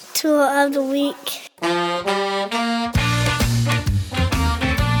 Tool of the week.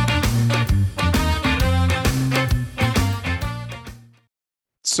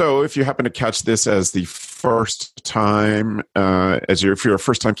 So if you happen to catch this as the first time, if you're a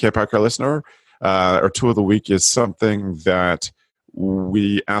first-time CampHacker listener, our tool of the week is something that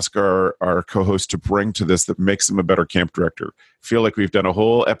we ask our co-host to bring to this that makes them a better camp director. I feel like we've done a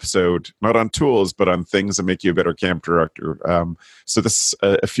whole episode, not on tools, but on things that make you a better camp director. So this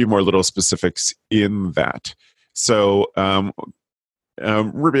a few more little specifics in that. So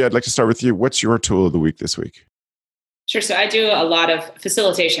Ruby, I'd like to start with you. What's your tool of the week this week? Sure. So I do a lot of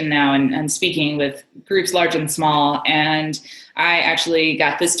facilitation now and speaking with groups large and small. And I actually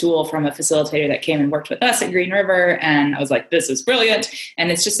got this tool from a facilitator that came and worked with us at Green River. And I was like, this is brilliant.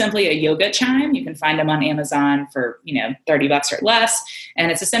 And it's just simply a yoga chime. You can find them on Amazon for, $30 or less.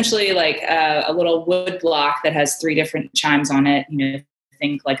 And it's essentially like a little wood block that has 3 different chimes on it.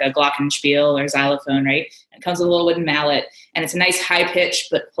 Think like a glockenspiel or xylophone, right? It comes with a little wooden mallet, and it's a nice high pitch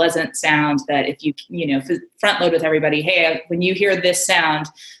but pleasant sound that if you front load with everybody, hey, when you hear this sound,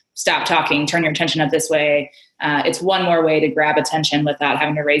 stop talking, turn your attention up this way. It's one more way to grab attention without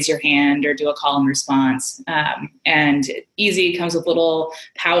having to raise your hand or do a call and response. And easy, comes with a little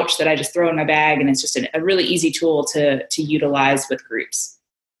pouch that I just throw in my bag, and it's just a really easy tool to utilize with groups.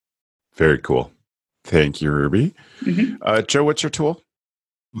 Very cool. Thank you, Ruby. Mm-hmm. Joe, what's your tool?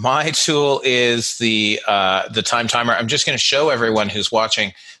 My tool is the time timer. I'm just going to show everyone who's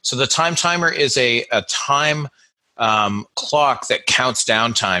watching. So the time timer is a time clock that counts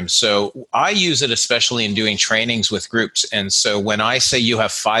down time. So I use it especially in doing trainings with groups. And so when I say you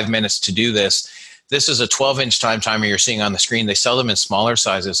have 5 minutes to do this, this is a 12-inch time timer you're seeing on the screen. They sell them in smaller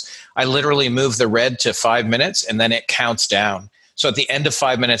sizes. I literally move the red to 5 minutes, and then it counts down. So at the end of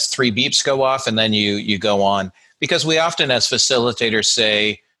 5 minutes, 3 beeps go off, and then you go on. Because we often, as facilitators,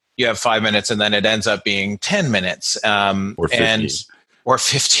 say you have 5 minutes, and then it ends up being 10 minutes. Or 50. or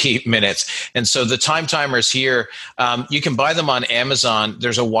 50 minutes. And so the time timers here, you can buy them on Amazon.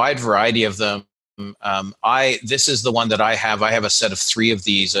 There's a wide variety of them. This is the one that I have. I have a set of 3 of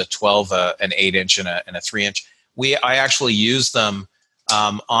these: a 12, an 8-inch, and a 3-inch. I actually use them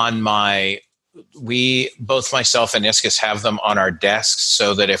on both myself and Iskis have them on our desks,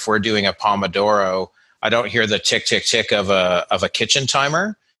 so that if we're doing a Pomodoro, I don't hear the tick, tick, tick of a kitchen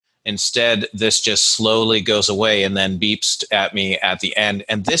timer. Instead, this just slowly goes away and then beeps at me at the end.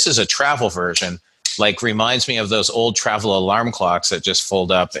 And this is a travel version, reminds me of those old travel alarm clocks that just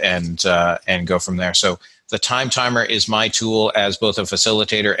fold up and go from there. So the time timer is my tool as both a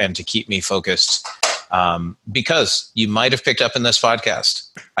facilitator and to keep me focused. Because you might have picked up in this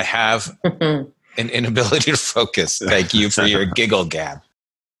podcast, I have an inability to focus. Thank you for your giggle, Gab.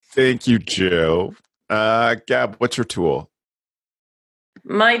 Thank you, Joe. Gab, what's your tool?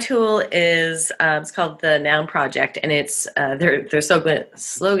 My tool is it's called the Noun Project, and it's their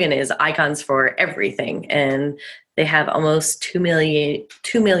slogan is "Icons for Everything," and they have almost 2 million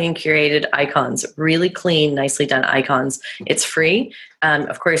curated icons, really clean, nicely done icons. It's free.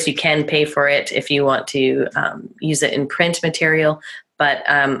 Of course, you can pay for it if you want to use it in print material. But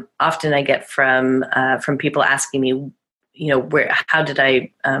often I get from people asking me, how did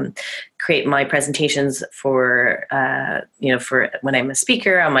I create my presentations for when I'm a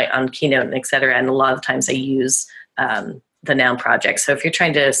speaker on Keynote and et cetera. And a lot of times I use the Noun Project. So if you're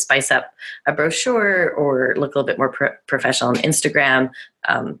trying to spice up a brochure or look a little bit more professional on Instagram,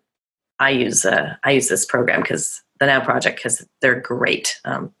 I use this program the Noun Project, because they're great.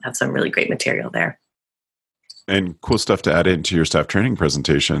 Have some really great material there. And cool stuff to add into your staff training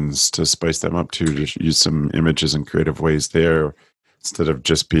presentations to spice them up too, to use some images in creative ways there instead of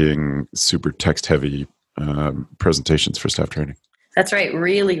just being super text heavy presentations for staff training. That's right.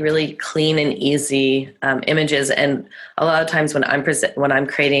 Really, really clean and easy images. And a lot of times when I'm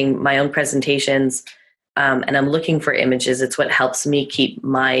creating my own presentations and I'm looking for images, it's what helps me keep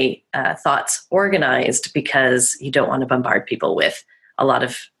my thoughts organized, because you don't want to bombard people with a lot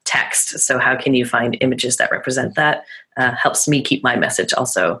of text. So how can you find images that represent that? Helps me keep my message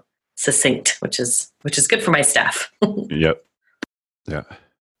also succinct, which is good for my staff. Yep. Yeah.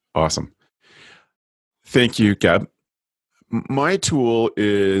 Awesome. Thank you, Gab. My tool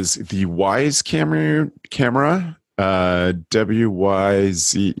is the Wyze camera, WYZE.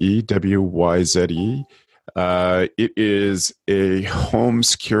 It is a home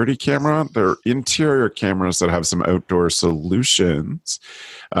security camera. They're interior cameras that have some outdoor solutions.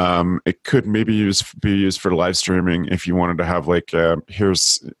 It could maybe be used for live streaming if you wanted to have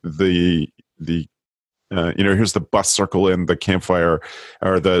here's the here's the bus circle in the campfire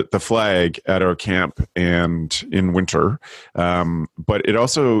or the flag at our camp and in winter. But it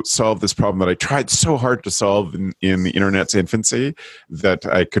also solved this problem that I tried so hard to solve in the internet's infancy that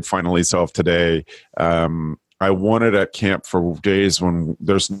I could finally solve today. I wanted at camp for days when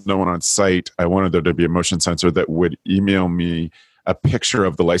there's no one on site, I wanted there to be a motion sensor that would email me a picture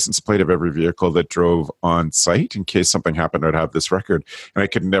of the license plate of every vehicle that drove on site. In case something happened, I'd have this record. And I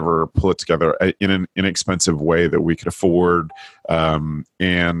could never pull it together in an inexpensive way that we could afford.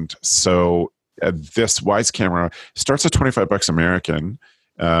 And so this Wyze camera starts at $25 American.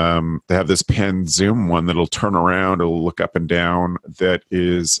 They have this pen zoom one that'll turn around, it'll look up and down, that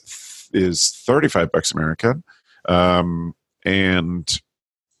is $35 American.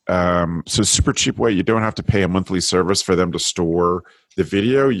 So super cheap way. You don't have to pay a monthly service for them to store the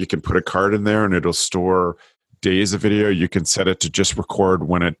video. You can put a card in there and it'll store days of video. You can set it to just record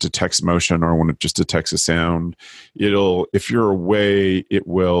when it detects motion or when it just detects a sound. If you're away, it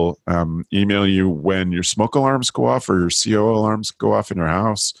will email you when your smoke alarms go off or your CO alarms go off in your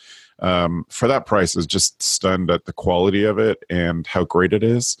house. For that price, I was just stunned at the quality of it and how great it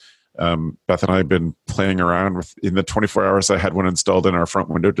is. Beth and I have been playing around with, in the 24 hours I had one installed in our front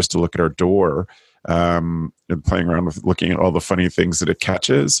window just to look at our door, and playing around with looking at all the funny things that it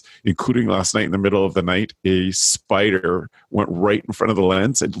catches, including last night in the middle of the night, a spider went right in front of the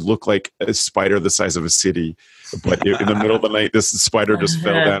lens. It looked like a spider the size of a city, but in the middle of the night, this spider just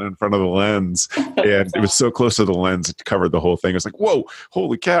fell down in front of the lens, and it was so close to the lens, it covered the whole thing. I was like, whoa,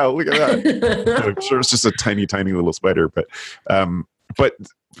 holy cow, look at that. I'm sure it's just a tiny, tiny little spider, but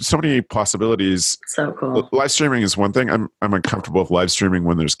so many possibilities. So cool. Live streaming is one thing. I'm uncomfortable with live streaming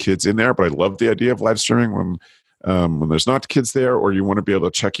when there's kids in there, but I love the idea of live streaming when there's not kids there, or you want to be able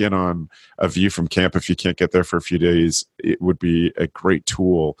to check in on a view from camp if you can't get there for a few days. It would be a great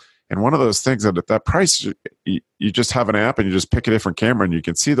tool. And one of those things that at that price, you just have an app and you just pick a different camera and you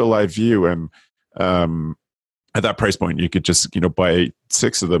can see the live view. And at that price point, you could just, buy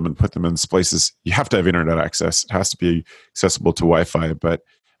 6 of them and put them in places. You have to have internet access. It has to be accessible to Wi-Fi. But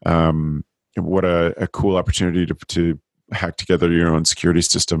what a cool opportunity to hack together your own security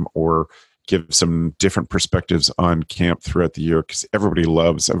system or give some different perspectives on camp throughout the year, because everybody's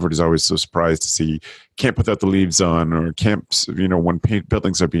always so surprised to see camp without the leaves on, or camps, when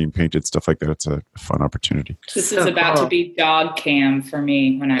buildings are being painted, stuff like that. It's a fun opportunity. This is about to be dog cam for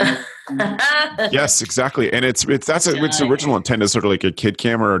me when I was. Yes, exactly. And its original intent is sort of like a kid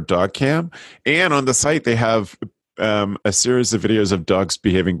cam or a dog cam. And on the site, they have a series of videos of dogs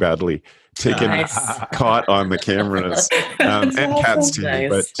behaving badly, taken caught on the cameras, and cats too.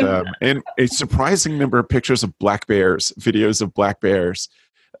 Nice. But and a surprising number of pictures of black bears, videos of black bears,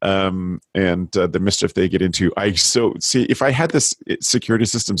 and the mischief they get into. If I had this security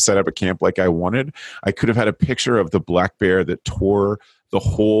system set up at camp like I wanted, I could have had a picture of the black bear that tore the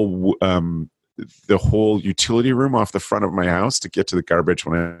whole utility room off the front of my house to get to the garbage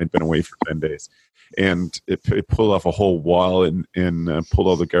when I had been away for 10 days. And it pulled off a whole wall and pulled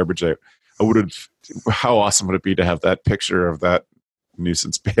all the garbage out. How awesome would it be to have that picture of that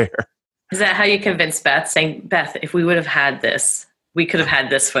nuisance bear? Is that how you convinced Beth, saying, Beth, if we would have had this, we could have had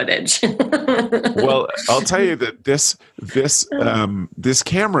this footage? Well, I'll tell you that this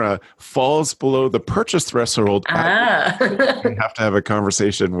camera falls below the purchase threshold. You have to have a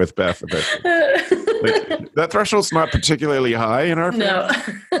conversation with Beth about it. That threshold's not particularly high in our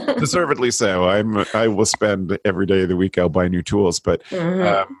family. No. Deservedly so. I will spend every day of the week, I'll buy new tools, but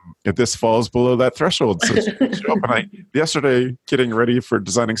if this falls below that threshold. So yesterday getting ready for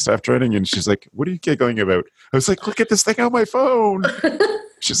designing staff training, and she's like, "What are you giggling about?" I was like, "Look at this thing on my phone."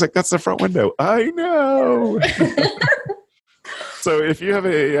 She's like, "That's the front window." I know. So if you have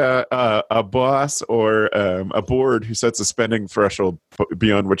a boss or a board who sets a spending threshold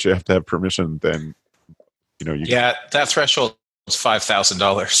beyond which you have to have permission, then that threshold is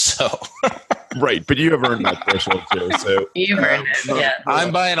 $5,000. So right, but you have earned that threshold too. So you've earned it. Yeah,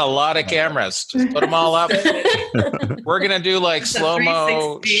 I'm buying a lot of cameras. Just put them all up. We're gonna do like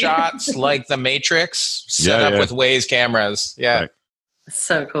slow-mo shots, like the Matrix, set up with Waze cameras. Yeah, right.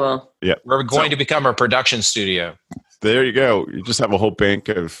 So cool. Yeah, we're going to become a production studio. There you go. You just have a whole bank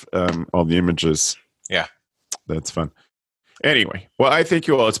of all the images. Yeah, that's fun. Anyway, well, I thank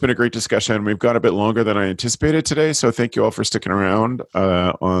you all. It's been a great discussion. We've gone a bit longer than I anticipated today, so thank you all for sticking around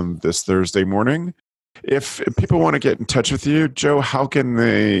on this Thursday morning. If people want to get in touch with you, Joe, how can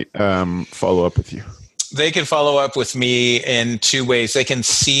they follow up with you? They can follow up with me in 2 ways. They can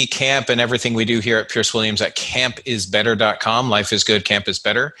see camp and everything we do here at Pierce Williams at campisbetter.com. Life is good, camp is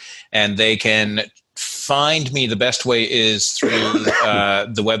better. And they can find me. The best way is through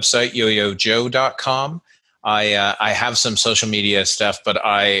the website, yoyojoe.com. I have some social media stuff, but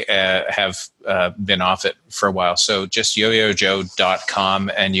I have been off it for a while. So just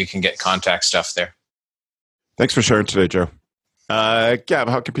yoyojoe.com, and you can get contact stuff there. Thanks for sharing today, Joe. Gab,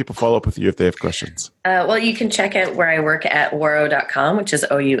 how can people follow up with you if they have questions? Well, you can check out where I work at Ouareau.com, which is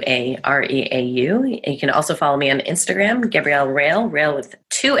Ouareau. You can also follow me on Instagram, Gabrielle Rail with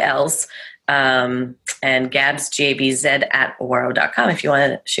 2 L's, and Gab's GABZ at Ouareau.com if you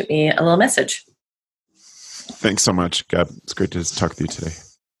want to shoot me a little message. Thanks so much, Gab. It's great to talk with you today.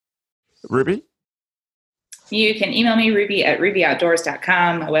 Ruby? You can email me, Ruby at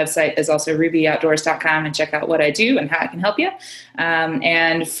rubyoutdoors.com. My website is also rubyoutdoors.com, and check out what I do and how I can help you.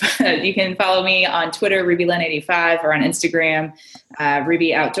 And you can follow me on Twitter, RubyLen85, or on Instagram,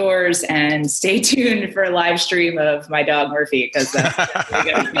 Ruby Outdoors. And stay tuned for a live stream of my dog Murphy, because that's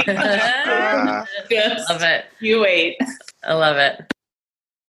really going to be Love it. You wait. I love it.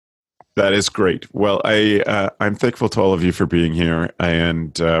 That is great. Well, I'm thankful to all of you for being here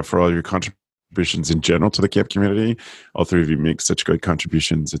and for all your contributions in general to the camp community. All 3 of you make such great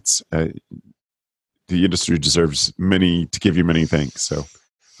contributions. It's the industry deserves to give you many thanks. So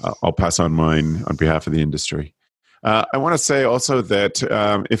I'll pass on mine on behalf of the industry. I want to say also that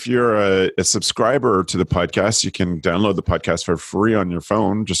if you're a subscriber to the podcast, you can download the podcast for free on your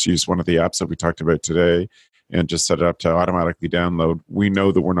phone. Just use one of the apps that we talked about today and just set it up to automatically download. We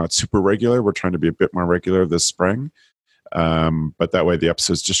know that we're not super regular. We're trying to be a bit more regular this spring. But that way the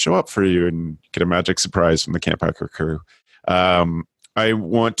episodes just show up for you and get a magic surprise from the CampHacker crew. I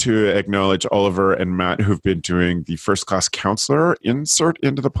want to acknowledge Oliver and Matt, who've been doing the first class counselor insert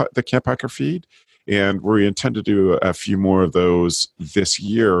into the CampHacker feed. And we intend to do a few more of those this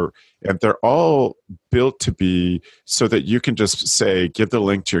year. And they're all built to be so that you can just say, give the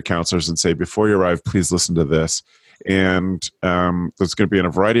link to your counselors and say, before you arrive, please listen to this. And there's going to be in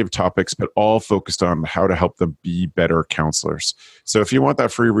a variety of topics, but all focused on how to help them be better counselors. So if you want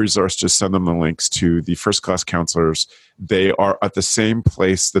that free resource, just send them the links to the First Class Counselors. They are at the same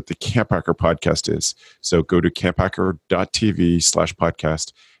place that the CampHacker podcast is. So go to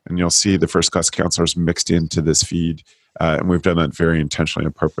camphacker.tv/podcast, and you'll see the First Class Counselors mixed into this feed. And we've done that very intentionally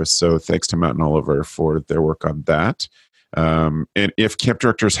on purpose. So thanks to Matt and Oliver for their work on that. And if camp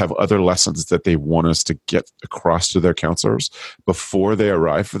directors have other lessons that they want us to get across to their counselors before they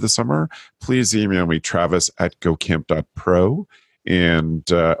arrive for the summer, please email me, travis@gocamp.pro,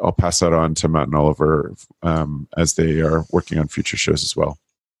 and I'll pass that on to Matt and Oliver as they are working on future shows as well.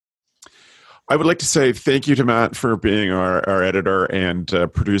 I would like to say thank you to Matt for being our editor and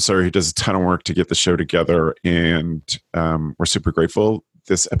producer. He does a ton of work to get the show together, and we're super grateful.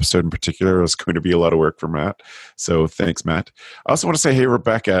 This episode in particular is going to be a lot of work for Matt. So thanks, Matt. I also want to say, hey,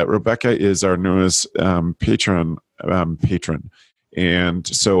 Rebecca. Rebecca is our newest patron. And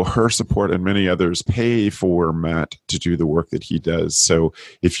so her support and many others pay for Matt to do the work that he does. So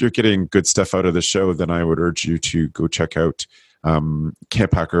if you're getting good stuff out of the show, then I would urge you to go check out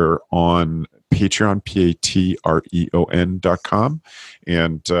CampHacker on Patreon, patreon.com.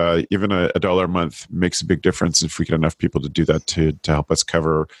 And even $1 a month makes a big difference if we get enough people to do that to help us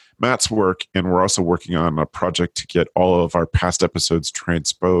cover Matt's work. And we're also working on a project to get all of our past episodes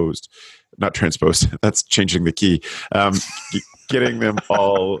not transposed, that's changing the key. Getting them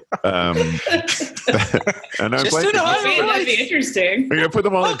all. And I'm That'd be interesting. We're going to put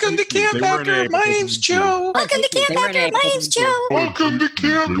them all. Welcome to CampHacker. My name's Joe. Welcome to CampHacker. My name's Joe. Welcome to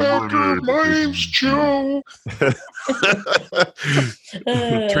CampHacker. My name's Joe.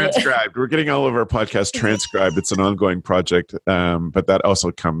 Transcribed. We're getting all of our podcasts transcribed. It's an ongoing project, but that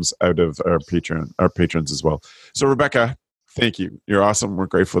also comes out of our patrons as well. So, Rebecca, thank you. You're awesome. We're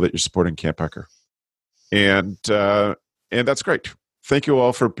grateful that you're supporting CampHacker, and that's great. Thank you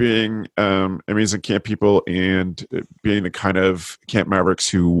all for being amazing camp people and being the kind of camp mavericks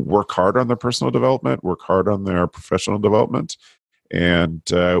who work hard on their personal development, work hard on their professional development. And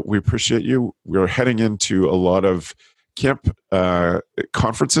we appreciate you. We're heading into a lot of camp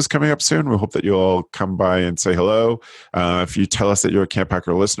conferences coming up soon. We hope that you'll all come by and say hello. If you tell us that you're a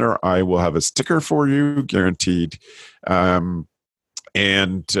CampHacker listener, I will have a sticker for you, guaranteed. And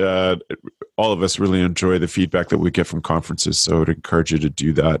all of us really enjoy the feedback that we get from conferences, so I would encourage you to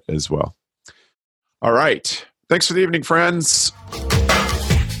do that as well. All right. Thanks for the evening, friends.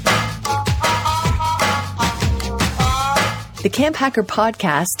 The CampHacker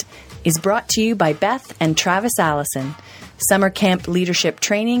podcast is brought to you by Beth and Travis Allison, summer camp leadership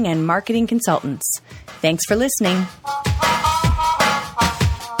training and marketing consultants. Thanks for listening.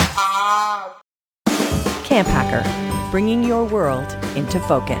 CampHacker, bringing your world into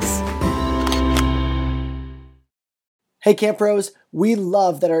focus. Hey Camp Bros, we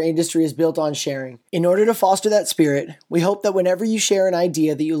love that our industry is built on sharing. In order to foster that spirit, we hope that whenever you share an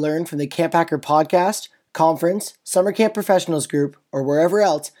idea that you learned from the CampHacker podcast, conference, summer camp professionals group, or wherever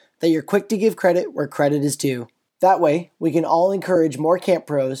else, that you're quick to give credit where credit is due. That way, we can all encourage more Camp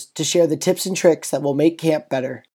Pros to share the tips and tricks that will make camp better.